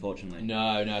successful one, unfortunately.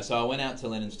 No. So I went out to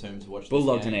Lennon's Toon to watch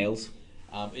Bulldogs this game. and Eels.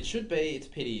 It should be. It's a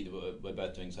pity that we're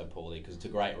both doing so poorly because it's a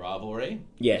great rivalry.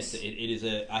 Yes, it is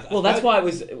a. That's why it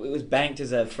was banked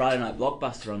as a Friday night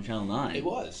blockbuster on Channel 9. It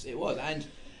was,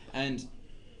 and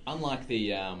unlike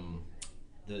the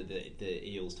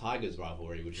Eels Tigers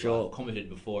rivalry, which I've commented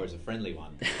before as a friendly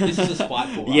one, this is a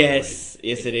spiteful rivalry. yes,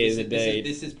 it is indeed.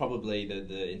 This is probably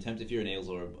the in terms if you're an Eels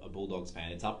or a Bulldogs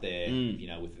fan, it's up there.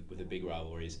 With the big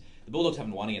rivalries. The Bulldogs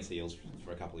haven't won against the Eels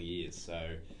for a couple of years, so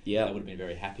they would have been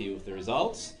very happy with the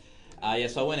results. So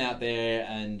I went out there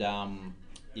and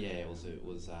it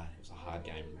was a hard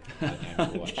game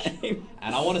to watch.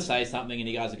 And I want to say something, and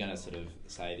you guys are going to sort of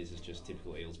say this is just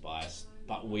typical Eels bias,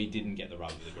 but we didn't get the rub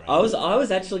of the green. I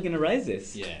was actually going to raise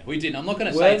this. Yeah, we didn't. I'm not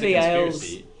going to say it's a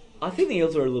conspiracy. I think the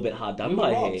Eels were a little bit hard done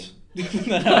by here. We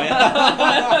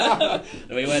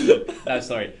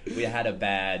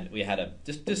had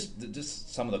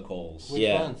just some of the calls. Which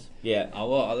ones? Yeah.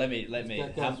 Let me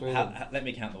count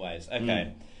the ways.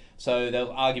 Okay. So there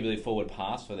was arguably a forward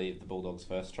pass for the Bulldogs'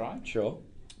 first try. Sure.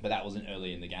 But that wasn't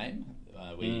early in the game.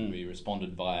 We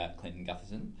responded via Clinton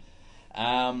Gutherson.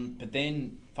 But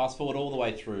then fast forward all the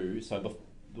way through. So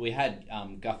we had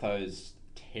Gutho's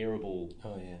terrible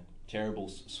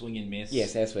swing and miss.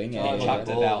 Yes, our swing. Yeah, chucked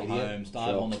it out Holmes,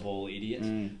 dive on the ball, idiot.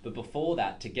 But before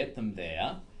that, to get them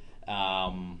there,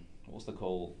 what was the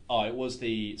call? Oh, it was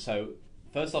so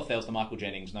first off, there was the Michael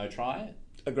Jennings no try.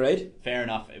 Agreed. Fair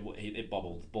enough. It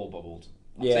bobbled. Ball bobbled.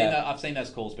 I've seen those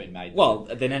calls being made. Well,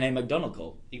 the Nene McDonald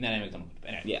call. Nene McDonald.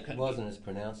 Anyway, it wasn't as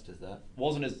pronounced as that.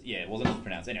 Wasn't as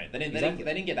pronounced. Anyway, they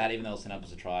didn't get that even though it was sent up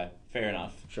as a try. Fair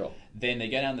enough. Sure. Then they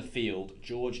go down the field.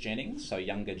 George Jennings, so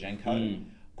younger Jenko,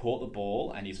 caught the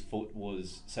ball and his foot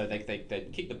was they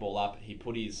kicked the ball up. He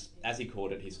as he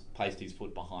caught it, he's placed his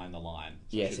foot behind the line.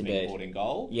 So yes, it should be caught in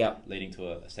goal. Yep. Leading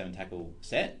to a 7-tackle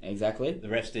set. Exactly. The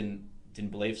refs didn't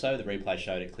believe so. The replay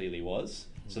showed it clearly was.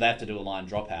 So they have to do a line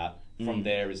dropout. From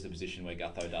there is the position where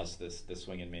Gutho does the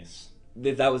swing and miss.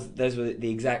 Those were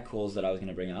the exact calls that I was going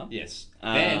to bring up. Yes.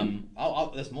 Then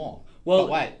there's more. Well,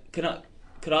 but wait.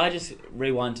 Could I just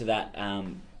rewind to that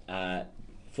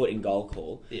foot in goal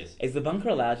call? Yes. Is the bunker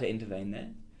allowed to intervene there?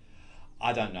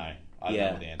 I don't know. I don't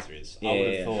know what the answer is. I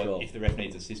would have thought if the ref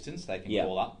needs assistance, they can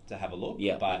call up to have a look.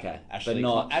 Yeah, but okay.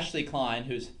 Ashley Klein,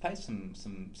 who's faced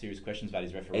some serious questions about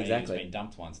his refereeing, has been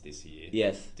dumped once this year.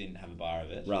 Yes. Didn't have a bar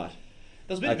of it. Right.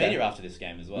 There was a bit of media after this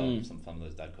game as well, some of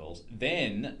those dud calls.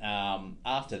 Then,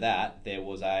 after that, there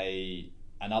was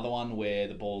another one where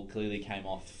the ball clearly came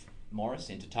off Morris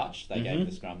into touch. They gave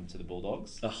the scrum to the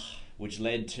Bulldogs, which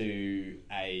led to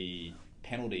a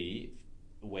penalty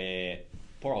where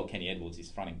poor old Kenny Edwards is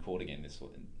fronting court again next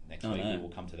week. We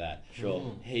will come to that.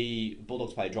 Sure.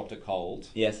 Bulldogs player dropped it cold.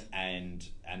 Yes. And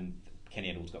Kenny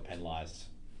Edwards got penalised,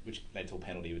 which led to a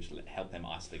penalty, which helped them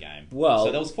ice the game. Well,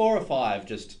 so there was 4 or 5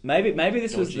 just maybe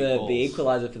this was the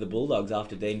equaliser for the Bulldogs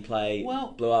after Dean Play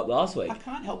blew up last week. I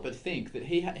can't help but think that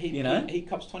he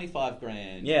cops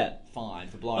 $25,000 fine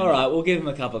for blowing. All right, we'll give him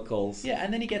a couple of calls. Yeah,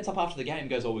 and then he gets up after the game and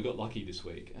goes, "Oh, we got lucky this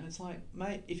week." And it's like,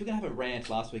 mate, if you're gonna have a rant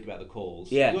last week about the calls,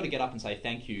 you got to get up and say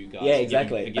thank you, guys. Yeah,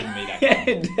 exactly. For giving me that call.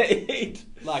 Indeed.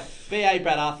 Like BA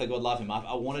Brad Arthur, God love him.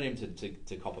 I wanted him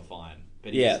to cop a fine.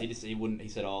 But he wouldn't. He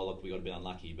said, "Oh, look, we got a bit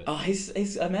unlucky." But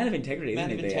he's a man of integrity. Man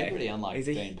isn't of he, integrity, unlike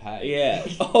Dean Pay. Yeah.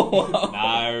 No.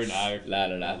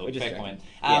 Look, fair comment.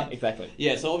 Exactly.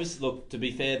 Yeah. So obviously, look. To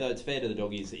be fair, though, it's fair to the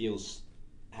Doggies. The Eels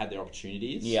had their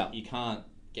opportunities. Yeah. You can't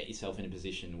get yourself in a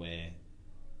position where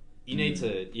you need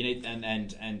to.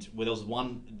 And where there was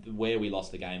one where we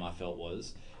lost the game. I felt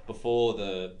was before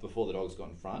the Dogs got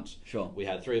in front. Sure. We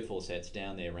had 3 or 4 sets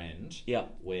down their end. Yeah.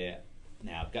 Where.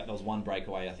 Now, there was one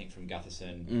breakaway, I think, from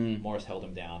Gutherson. Morris held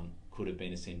him down. Could have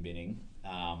been a sin binning.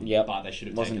 But they should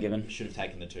have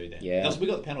taken the 2 then. Yeah. We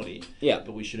got the penalty. Yeah.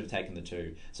 But we should have taken the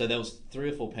 2. So there was 3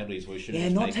 or 4 penalties where we should have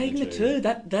taken the 2. Yeah, not taking the 2.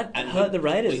 That hurt the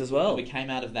Raiders as well. We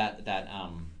came out of that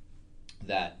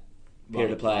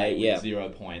period of play with 0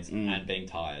 points and being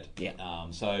tired.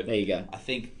 Yeah. So there you go. I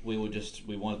think we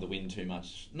wanted the win too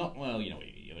much. They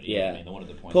wanted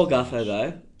the points. Poor Gutho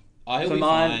though.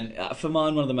 For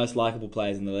mine, one of the most likeable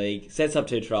players in the league. Sets up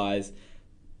 2 tries,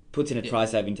 puts in a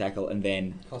try-saving tackle, and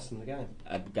then cost them the game.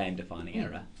 A game-defining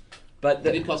error. But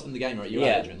it did cost them the game, right? You're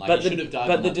right, Adrian. Like, he should have dived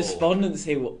But on the that despondence,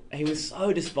 he was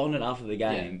so despondent after the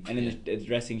game and in the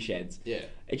dressing sheds. Yeah.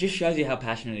 It just shows you how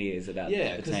passionate he is about the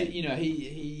team. Because,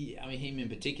 him in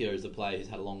particular is a player who's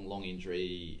had a long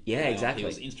injury. Yeah, exactly. He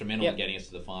was instrumental in getting us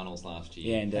to the finals last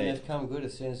year. Yeah, indeed. And they've come good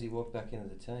as soon as he walked back into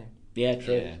the team. Yeah,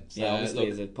 true. Yeah, so, obviously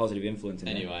there's a positive influence in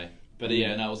there. Anyway, but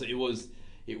it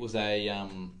was a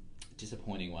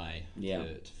disappointing way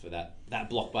for that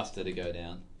blockbuster to go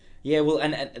down. Yeah, well,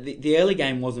 and the early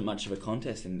game wasn't much of a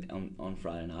contest on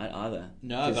Friday night either.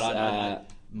 No, but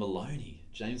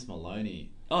James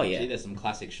Maloney. Oh yeah, there's some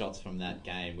classic shots from that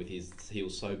game with he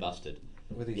was so busted.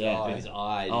 With his eyes.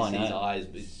 His eyes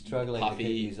struggling puffy. to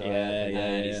keep his eyes.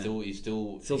 And he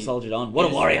still soldiered on.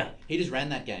 What a warrior! He just ran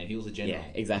that game. He was a general. Yeah,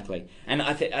 exactly. And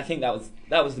I think that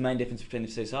was the main difference between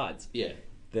the two sides. Yeah.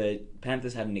 The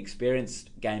Panthers had an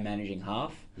experienced game managing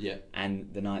half. Yeah.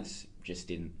 And the Knights just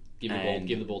didn't.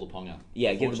 Give the ball to Ponga.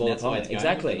 Yeah, give the ball to Ponga.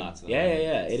 Exactly.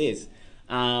 Yeah. It is.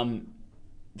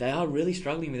 They are really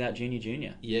struggling without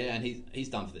Junior. Yeah, and he's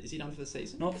done for is he done for the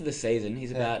season? Not for the season.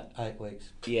 He's about 8 weeks.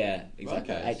 Yeah,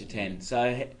 exactly. Okay. 8 to 10.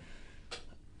 So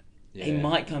he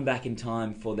might come back in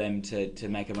time for them to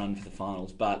make a run for the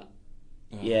finals. But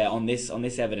on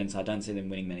this evidence, I don't see them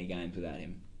winning many games without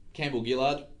him. Campbell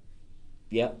Gillard.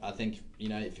 Yep. I think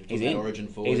if you're talking about Origin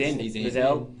forwards, he's in.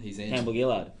 Rizal, he's in. Campbell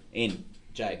Gillard in.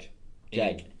 Jake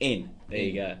in. There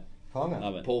you go.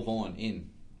 Ponga. Paul Vaughan in.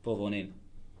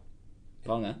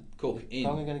 Ponga. Cook in.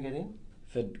 Ponga going to get in?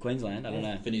 For Queensland? I don't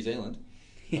know. For New Zealand?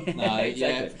 No,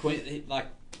 exactly.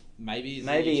 Maybe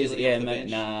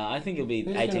I think he'll be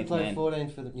 18th man. Who's going to play 14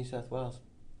 for New South Wales?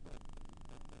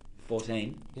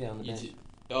 14? Yeah, on the bench.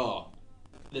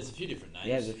 There's a few different names.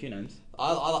 Yeah, there's a few names.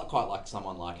 I quite like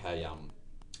someone like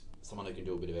someone who can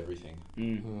do a bit of everything.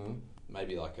 Mm-hmm.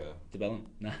 Maybe like a... DeBellum?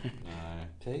 No.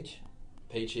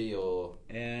 Peachy or...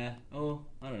 Yeah. Oh,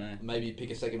 I don't know. Maybe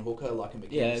pick a second hooker like a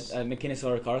McInnes. Yeah, McInnes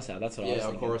or a Coruscant. That's what I was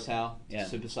thinking. Yeah, or Coruscant.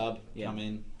 Super sub. Come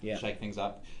in. Shake things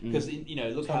up. Because,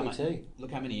 look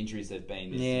how many injuries there've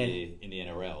been this year in the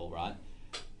NRL, right?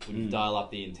 When you dial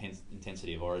up the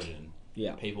intensity of Origin,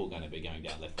 people are going to be going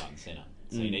down left, right and centre.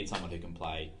 So you need someone who can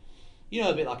play...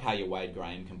 a bit like how your Wade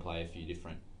Graham can play a few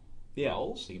different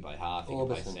roles. He can play half, he can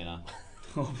play centre.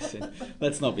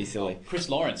 Let's not be silly. Chris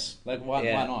Lawrence. Why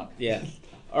not? Yeah.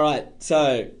 All right.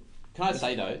 So, can I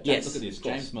say though? Yes. Look at this.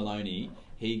 James Maloney.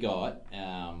 He got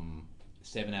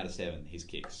 7 out of 7. His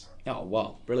kicks. Oh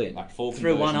wow, brilliant! Like 4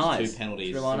 through one conversions, eye, 2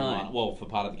 penalties, through one eye. Well, for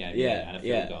part of the game, and a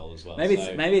field goal as well. Maybe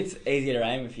it's easier to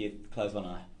aim if you close one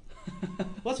eye. Well,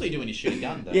 that's what you do when you shoot a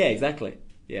gun, though. Yeah, exactly.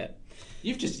 Yeah.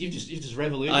 You've just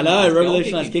revolutionised. I know,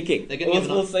 revolutionised kicking.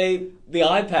 We'll see the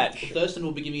eye patch. Thurston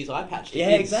will be giving his eye patch to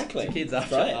exactly. to kids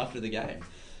after the game.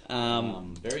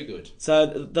 Very good. So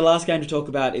the last game to talk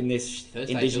about in this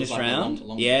Thursday Indigenous round.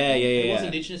 It was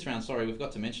Indigenous round. Sorry, we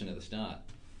forgot to mention at the start.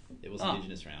 It was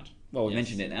Indigenous round. Well, we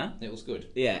mentioned it now. It was good.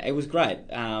 Yeah, it was great.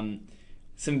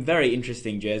 Some very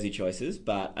interesting jersey choices,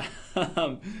 but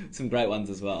some great ones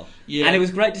as well. Yeah. And it was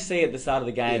great to see at the start of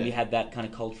the game you had that kind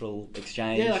of cultural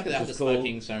exchange. Yeah, like the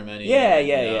smoking ceremony.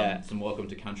 Yeah. Some welcome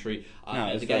to country.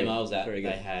 At the game I was at, they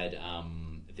had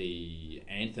the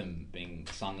anthem being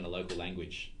sung in a local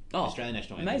language. Australian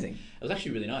national anthem. Amazing. It was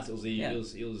actually really nice. It was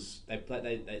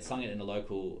they sung it in a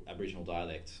local Aboriginal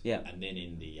dialect. Yeah. And then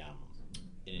in the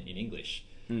in English.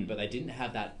 But they didn't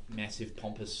have that massive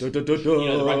pompous, the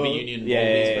rugby union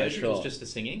version. Sure. It was just the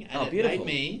singing, and it made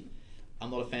me.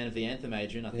 I'm not a fan of the anthem,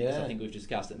 Adrian. I think we've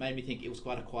discussed. It made me think it was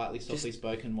quite a quietly, softly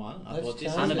spoken one. I thought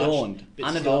this unadorned.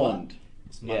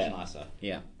 It's much nicer.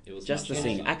 Yeah, it was just the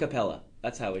singing a cappella.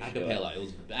 That's how we should do it. It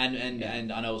was,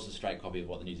 and I know it was a straight copy of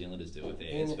what the New Zealanders do with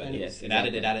theirs, but it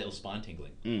added a little spine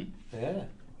tingling. Yeah, there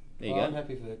you go. I'm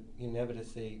happy for you never to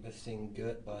see us sing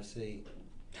 "Girt by Sea."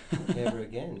 Never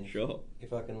again.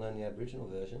 If I can learn the Aboriginal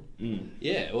version.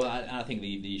 Yeah, well, I think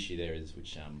the issue there is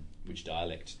which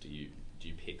dialect do you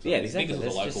pick? So exactly.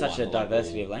 There's just such a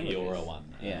diversity of languages. Eora one.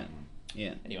 Yeah.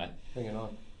 Anyway, bring it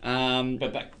on.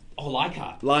 But back.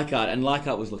 Leichhardt, and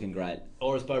Leichhardt was looking great.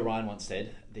 Or as Bo Ryan once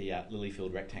said, the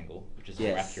Lilyfield Rectangle, which is a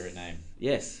more accurate name.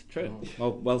 Yes, true.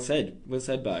 Well said,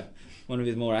 Bo. One of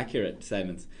his more accurate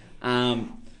statements.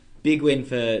 Big win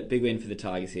for the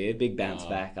Tigers here. Big bounce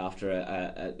back after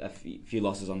a few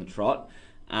losses on the trot.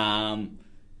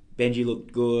 Benji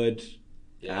looked good.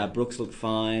 Brooks looked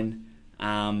fine.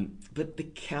 But the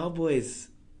Cowboys,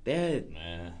 they're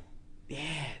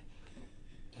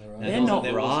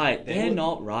not right. They're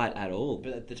not right at all.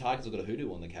 But the Tigers have got a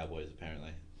hoodoo on the Cowboys apparently.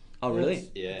 Oh really?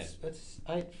 It's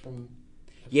 8 from.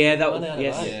 Yeah,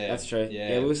 that's true.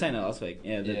 Yeah, we were saying that last week.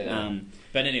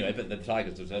 But anyway, the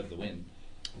Tigers deserved the win.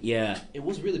 Yeah. It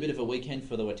was really a bit of a weekend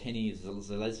for the Wateni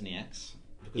Zelezniaks.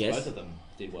 Because both of them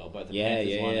did well. Both the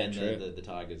Panthers won and the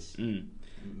Tigers.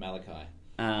 Malachi.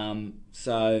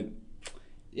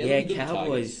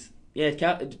 Cowboys...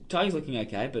 Tigers looking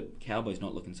okay, but Cowboys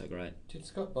not looking so great. Did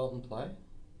Scott Bolton play?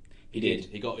 He did.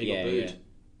 He got booed.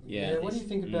 Yeah. What do you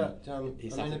think about...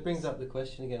 it brings up the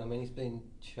question again. I mean, he's been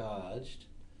charged,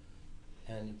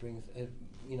 and it brings...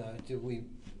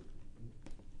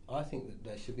 I think that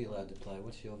they should be allowed to play.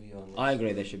 What's your view on this? I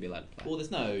agree they should be allowed to play. Well,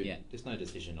 there's no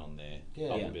decision on their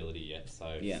culpability yet.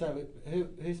 So So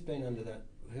who's been under that?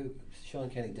 Sean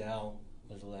Kenny Dowell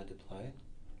was allowed to play.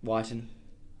 Whiten.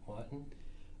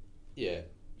 Yeah.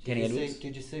 Kenny Edwards.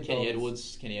 Did you see Kenny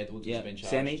Edwards? Kenny Edwards has been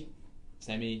charged.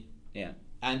 Sammy. Yeah.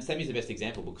 And Sammy's the best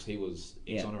example because he was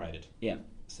exonerated. Yeah.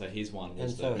 So his one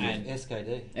was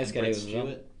SKD. SKD was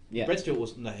Stewart. Yeah. Brett Stewart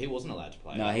he wasn't allowed to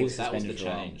play. No, he was suspended. That was the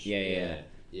change. Yeah.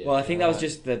 Well, I think that was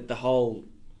just the whole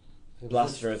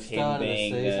bluster of him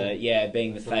being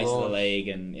being the face of the league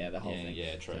and the whole thing.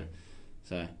 Yeah, true.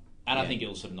 So, I think it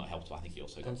also not helped. I think he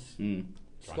also got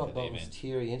Scott Bolton's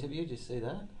teary interview. Did you see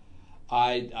that?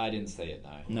 I didn't see it.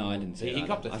 No, I didn't see it. He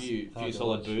copped a few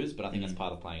solid boos, but I think that's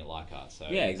part of playing at Leichhardt. So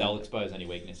they'll expose any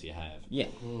weakness you have. Yeah,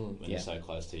 when they're so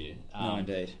close to you. No,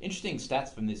 indeed. Interesting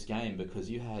stats from this game because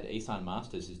you had Isan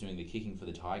Masters, who's doing the kicking for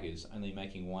the Tigers, only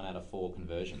making 1 out of 4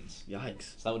 conversions.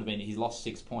 Yikes! So that would have been he's lost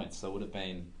 6 points. So it would have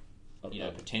been,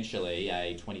 potentially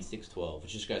a 26-12,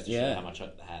 which just goes to show how much they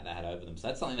had over them. So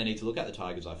that's something they need to look at. The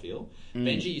Tigers, I feel.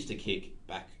 Benji used to kick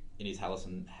back in his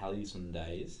Halcyon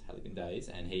days,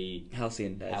 and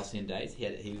Halcyon days.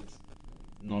 He was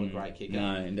not a great kicker.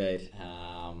 No, indeed.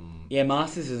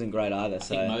 Masters isn't great either. I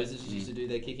think Moses used to do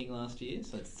their kicking last year,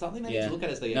 so it's something they need to look at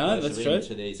as they get closer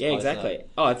into these. Yeah, exactly.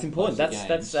 Oh, it's important.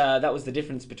 That was the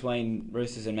difference between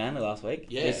Roosters and Manly last week.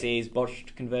 Yeah, BC's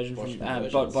botched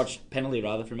botched penalty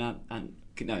rather from out.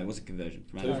 No, it wasn't conversion.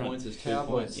 From 2 points is 2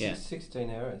 points. 16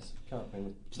 errors. Can't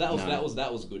win. So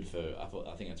that was good for.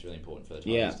 I think that's really important for the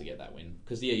Tigers to get that win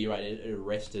because you're right. It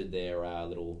arrested their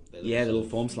little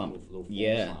form slump.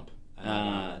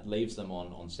 Leaves them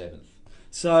on 7th.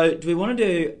 So, do we want to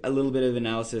do a little bit of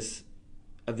analysis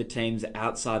of the teams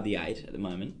outside the 8 at the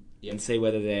moment and see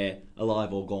whether they're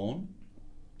alive or gone?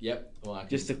 Yep. Well,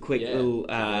 just a quick little.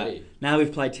 Now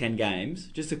we've played 10 games.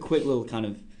 Just a quick little kind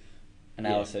of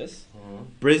analysis.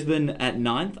 Brisbane at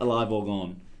 9th, alive or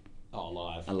gone? Oh,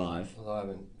 alive. Alive.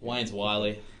 Wayne's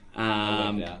Wiley.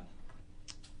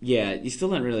 You still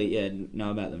don't really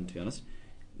know about them, to be honest.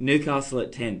 Newcastle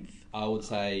at 10th. I would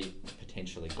say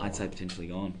potentially gone. I'd say potentially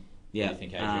gone. Yeah. What do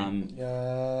you think, Adrian?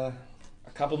 A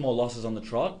couple more losses on the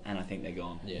trot, and I think they're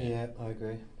gone. Yeah, I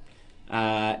agree.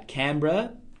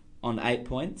 Canberra on 8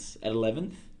 points at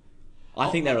 11th. I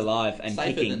think they're alive and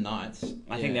safer kicking. Than Knights.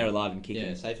 I think they're alive and kicking.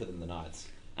 Yeah, safer than the Knights.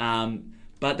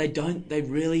 But they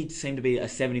really seem to be a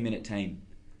 70-minute team.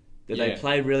 They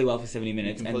play really well for 70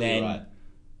 minutes and then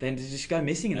they just go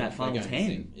missing in that final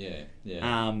 10.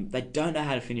 They don't know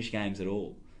how to finish games at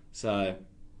all. So,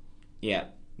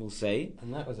 we'll see.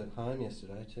 And that was at home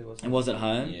yesterday too, wasn't it? It was at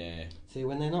home. Yeah. See,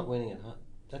 when they're not winning at home,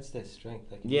 that's their strength.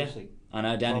 They can usually I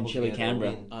know, down in chilly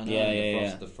Canberra. I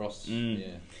know, the frost.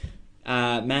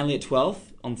 Manly at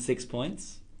 12th on 6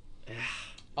 points.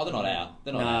 Oh, they're not out.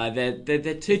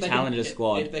 They're too talented a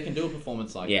squad. If they can do a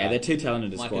performance like that, they're too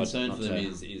talented a squad. My concern for them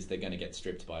is they're going to get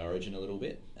stripped by Origin a little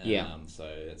bit. So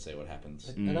let's see what happens.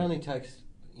 It only takes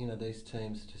these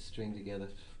teams to string together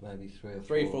maybe 3 or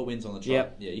 4 wins on the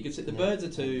trot. Yeah, you could see the Birds are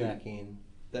two. Back in.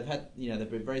 They've had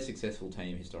they've been a very successful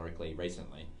team historically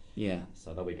recently. Yeah.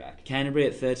 So they'll be back. Canterbury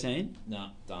at 13. No,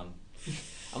 done.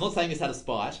 I'm not saying this out of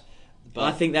spite, but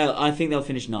I think they'll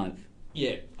finish 9th.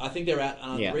 Yeah, I think they're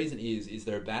out. The reason is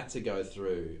they're about to go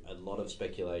through a lot of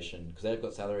speculation because they've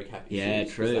got salary cap issues. Yeah,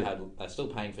 true. They're still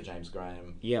paying for James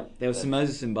Graham. Yeah, there was some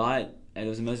Moses Mbai. There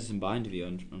was a Moses Mbai interview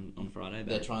on Friday.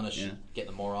 They're trying to get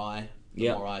the Morai.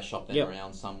 Morai shop them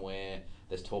around somewhere.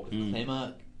 There's talk of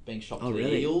Clemmer being shopped to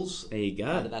the Eels. There you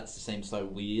go. That seems so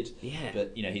weird. Yeah,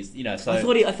 but he's so. I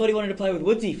thought he wanted to play with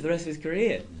Woodsy for the rest of his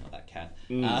career. Not that cat.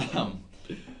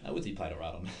 Woodsy played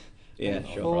alright on. Yeah,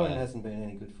 sure. Foreign hasn't been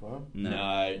any good for him.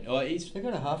 No. They've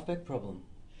got a halfback problem.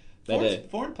 They do.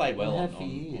 Foreign played well on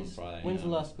Friday. When's the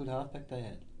last good halfback they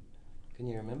had? Can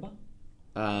you remember?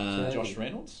 Josh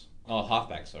Reynolds? Oh,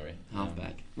 halfback, sorry.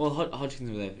 Halfback. Well, Hodgkins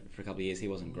was there for a couple of years. He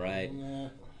wasn't great.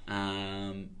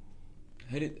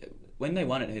 When they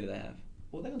won it, who did they have?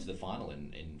 Well, they went to the final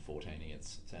in 14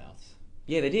 against Souths.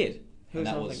 Yeah, they did. Wasn't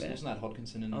that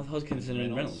Hodkinson and Hodkinson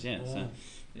and Reynolds? Yeah. So.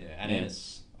 Yeah, and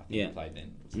Ennis. I think he played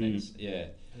then. There's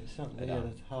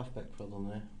a halfback problem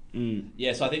there.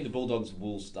 Yeah, so I think the Bulldogs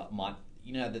might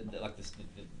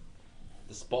the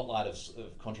spotlight of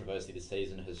controversy this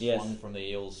season has swung from the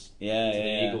Eels to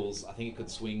the Eagles. I think it could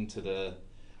swing to the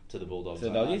Bulldogs. To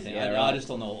the Doggies? I just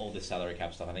don't know all this salary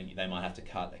cap stuff. I think they might have to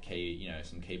cut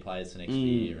some key players for next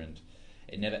year, and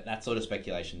that sort of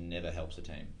speculation never helps a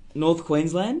team. North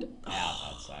Queensland? Out,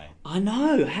 I'd say. I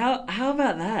know. How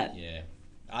about that? Yeah.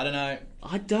 I don't know.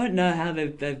 I don't know how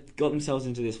they've got themselves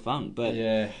into this funk, but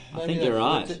I think you're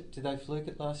right. Did they fluke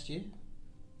it last year?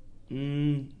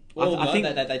 Well, I think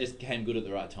that they just came good at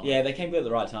the right time. Yeah, they came good at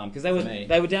the right time because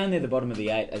they were down near the bottom of the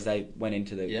 8 as they went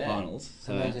into the finals.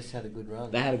 So and they just had a good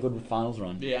run. They had a good finals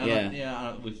run. We've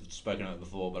spoken about it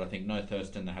before, but I think no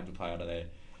Thurston they had to play out of their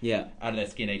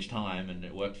skin each time, and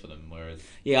it worked for them. Whereas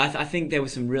I think there were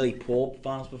some really poor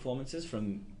finals performances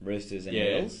from Roosters and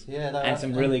Eels, and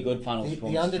some really good finals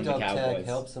performances from the Cowboys. The underdog tag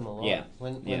helps them a lot. Yeah,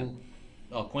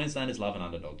 Queenslanders love an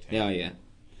underdog tag. Oh yeah.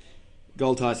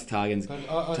 Gold Titans Titans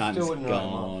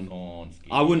gone.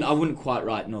 I wouldn't quite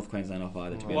write North Queensland off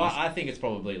either. To be honest, I think it's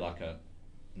probably like a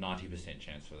 90%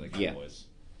 chance for the Cowboys.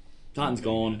 Titans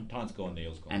gone. Titans gone. The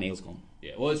Eels gone. And Eels gone.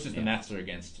 Yeah. Well, it's just the maths are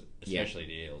against, especially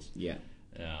the Eels. Yeah.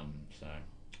 So.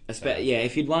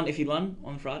 If you'd won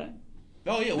on Friday.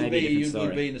 Oh yeah, it would be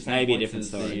in the same. Maybe a different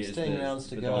story. 16 rounds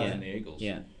to go. And the Eagles.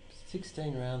 Yeah.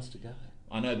 16 rounds to go.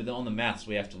 I know, but on the maths,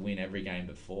 we have to win every game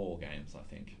but 4 games. I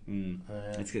think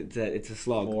it's a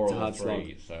slog. 4 it's a or hard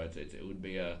 3, slog. so it would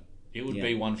be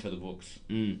one for the books.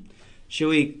 Shall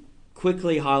we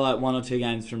quickly highlight 1 or 2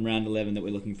 games from round 11 that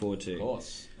we're looking forward to? Of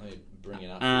course, let me bring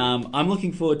it up. I'm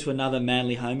looking forward to another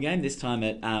Manly home game. This time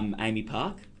at Amy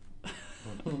Park.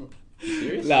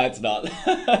 Serious? No, it's not.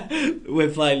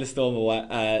 We're playing the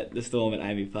Storm at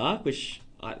Amy Park, which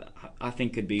I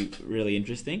think could be really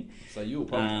interesting. So you will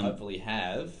probably hopefully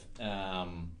have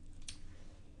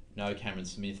no Cameron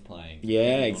Smith playing.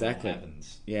 Yeah, exactly.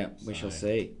 Yeah, we shall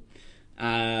see.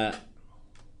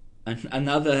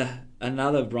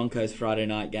 Another Broncos Friday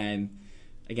night game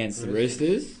against the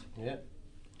Roosters. Yeah,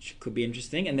 which could be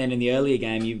interesting. And then in the earlier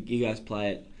game, you guys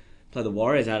play the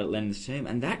Warriors out at Lennon's Tomb,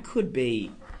 and that could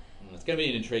be. It's going to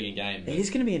be an intriguing game. It is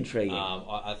going to be intriguing.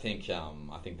 I think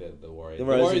that the Warriors. The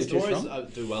Warriors do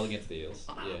well against the Eels.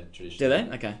 Yeah, traditionally. Do they?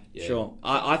 Okay, sure.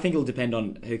 I think it'll depend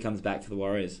on who comes back for the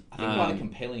Warriors. I think quite a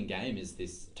compelling game is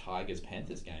this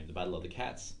Tigers-Panthers game, the Battle of the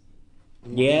Cats.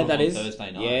 Yeah, that is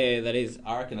Thursday night. Yeah, that is.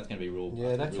 I reckon that's going to be real.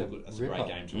 Yeah, that's a great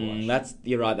game to watch.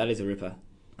 You're right. That is a ripper.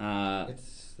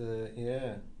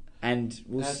 And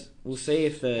we'll see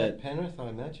if at Penrith, I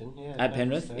imagine. Yeah. At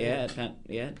Penrith, at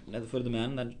the foot of the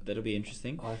mountain. That'll be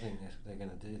interesting. I think they're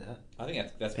going to do that. I think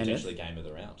that's potentially game of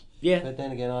the round. Yeah. But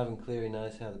then again, Ivan Cleary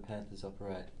knows how the Panthers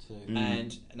operate too.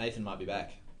 And Nathan might be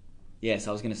back. Yes,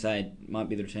 I was going to say it might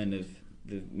be the return of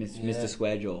Mr.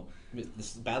 Squarejaw.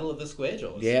 This Battle of the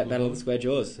Squarejaws. Yeah, Battle of the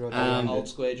Squarejaws. Old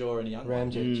Squarejaw and a young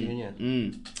Ramjet Jr.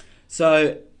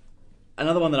 So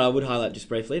another one that I would highlight just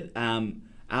briefly.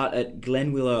 Out at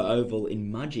Glenwillow Oval in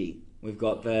Mudgee, we've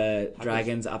got the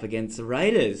Dragons up against the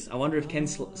Raiders. I wonder if Ken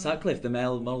Sutcliffe, the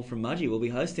male model from Mudgee, will be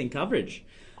hosting coverage.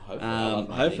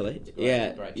 Hopefully.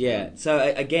 Yeah. So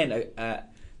again,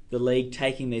 the league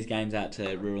taking these games out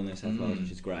to rural New South Wales,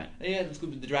 which is great. Yeah, it's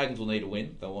good. The Dragons will need a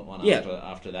win. They'll want one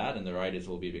after that, and the Raiders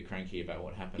will be a bit cranky about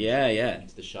what happened. Yeah.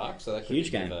 Against the Sharks. So that could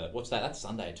huge be game. What's that? That's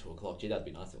Sunday at 2:00. Gee, that'd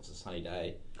be nice if it was a sunny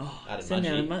day. Send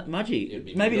down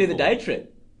Mudgee. Maybe do the day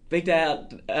trip. Big day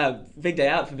out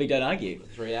for Big Don't Argue.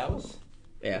 3 hours?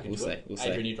 Yeah, we'll see.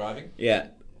 Adrian, you driving? Yeah.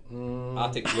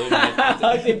 Arctic Blue, mate.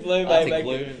 Arctic Blue,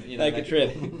 mate. Make a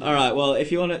trip. All right, well, if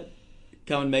you want to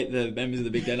come and meet the members of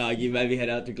the Big Don't Argue, maybe head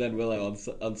out to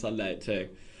Glenwillow on Sunday at 2.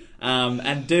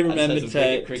 And do remember to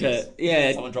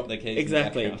someone drop their keys.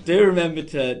 Exactly. Do remember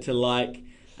to like,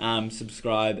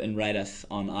 subscribe, and rate us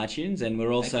on iTunes, and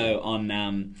we're also on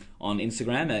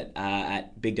Instagram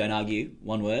at Big Don't Argue,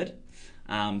 one word.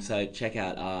 So check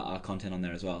out our content on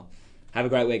there as well. Have a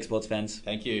great week, sports fans.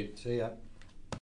 Thank you. See ya.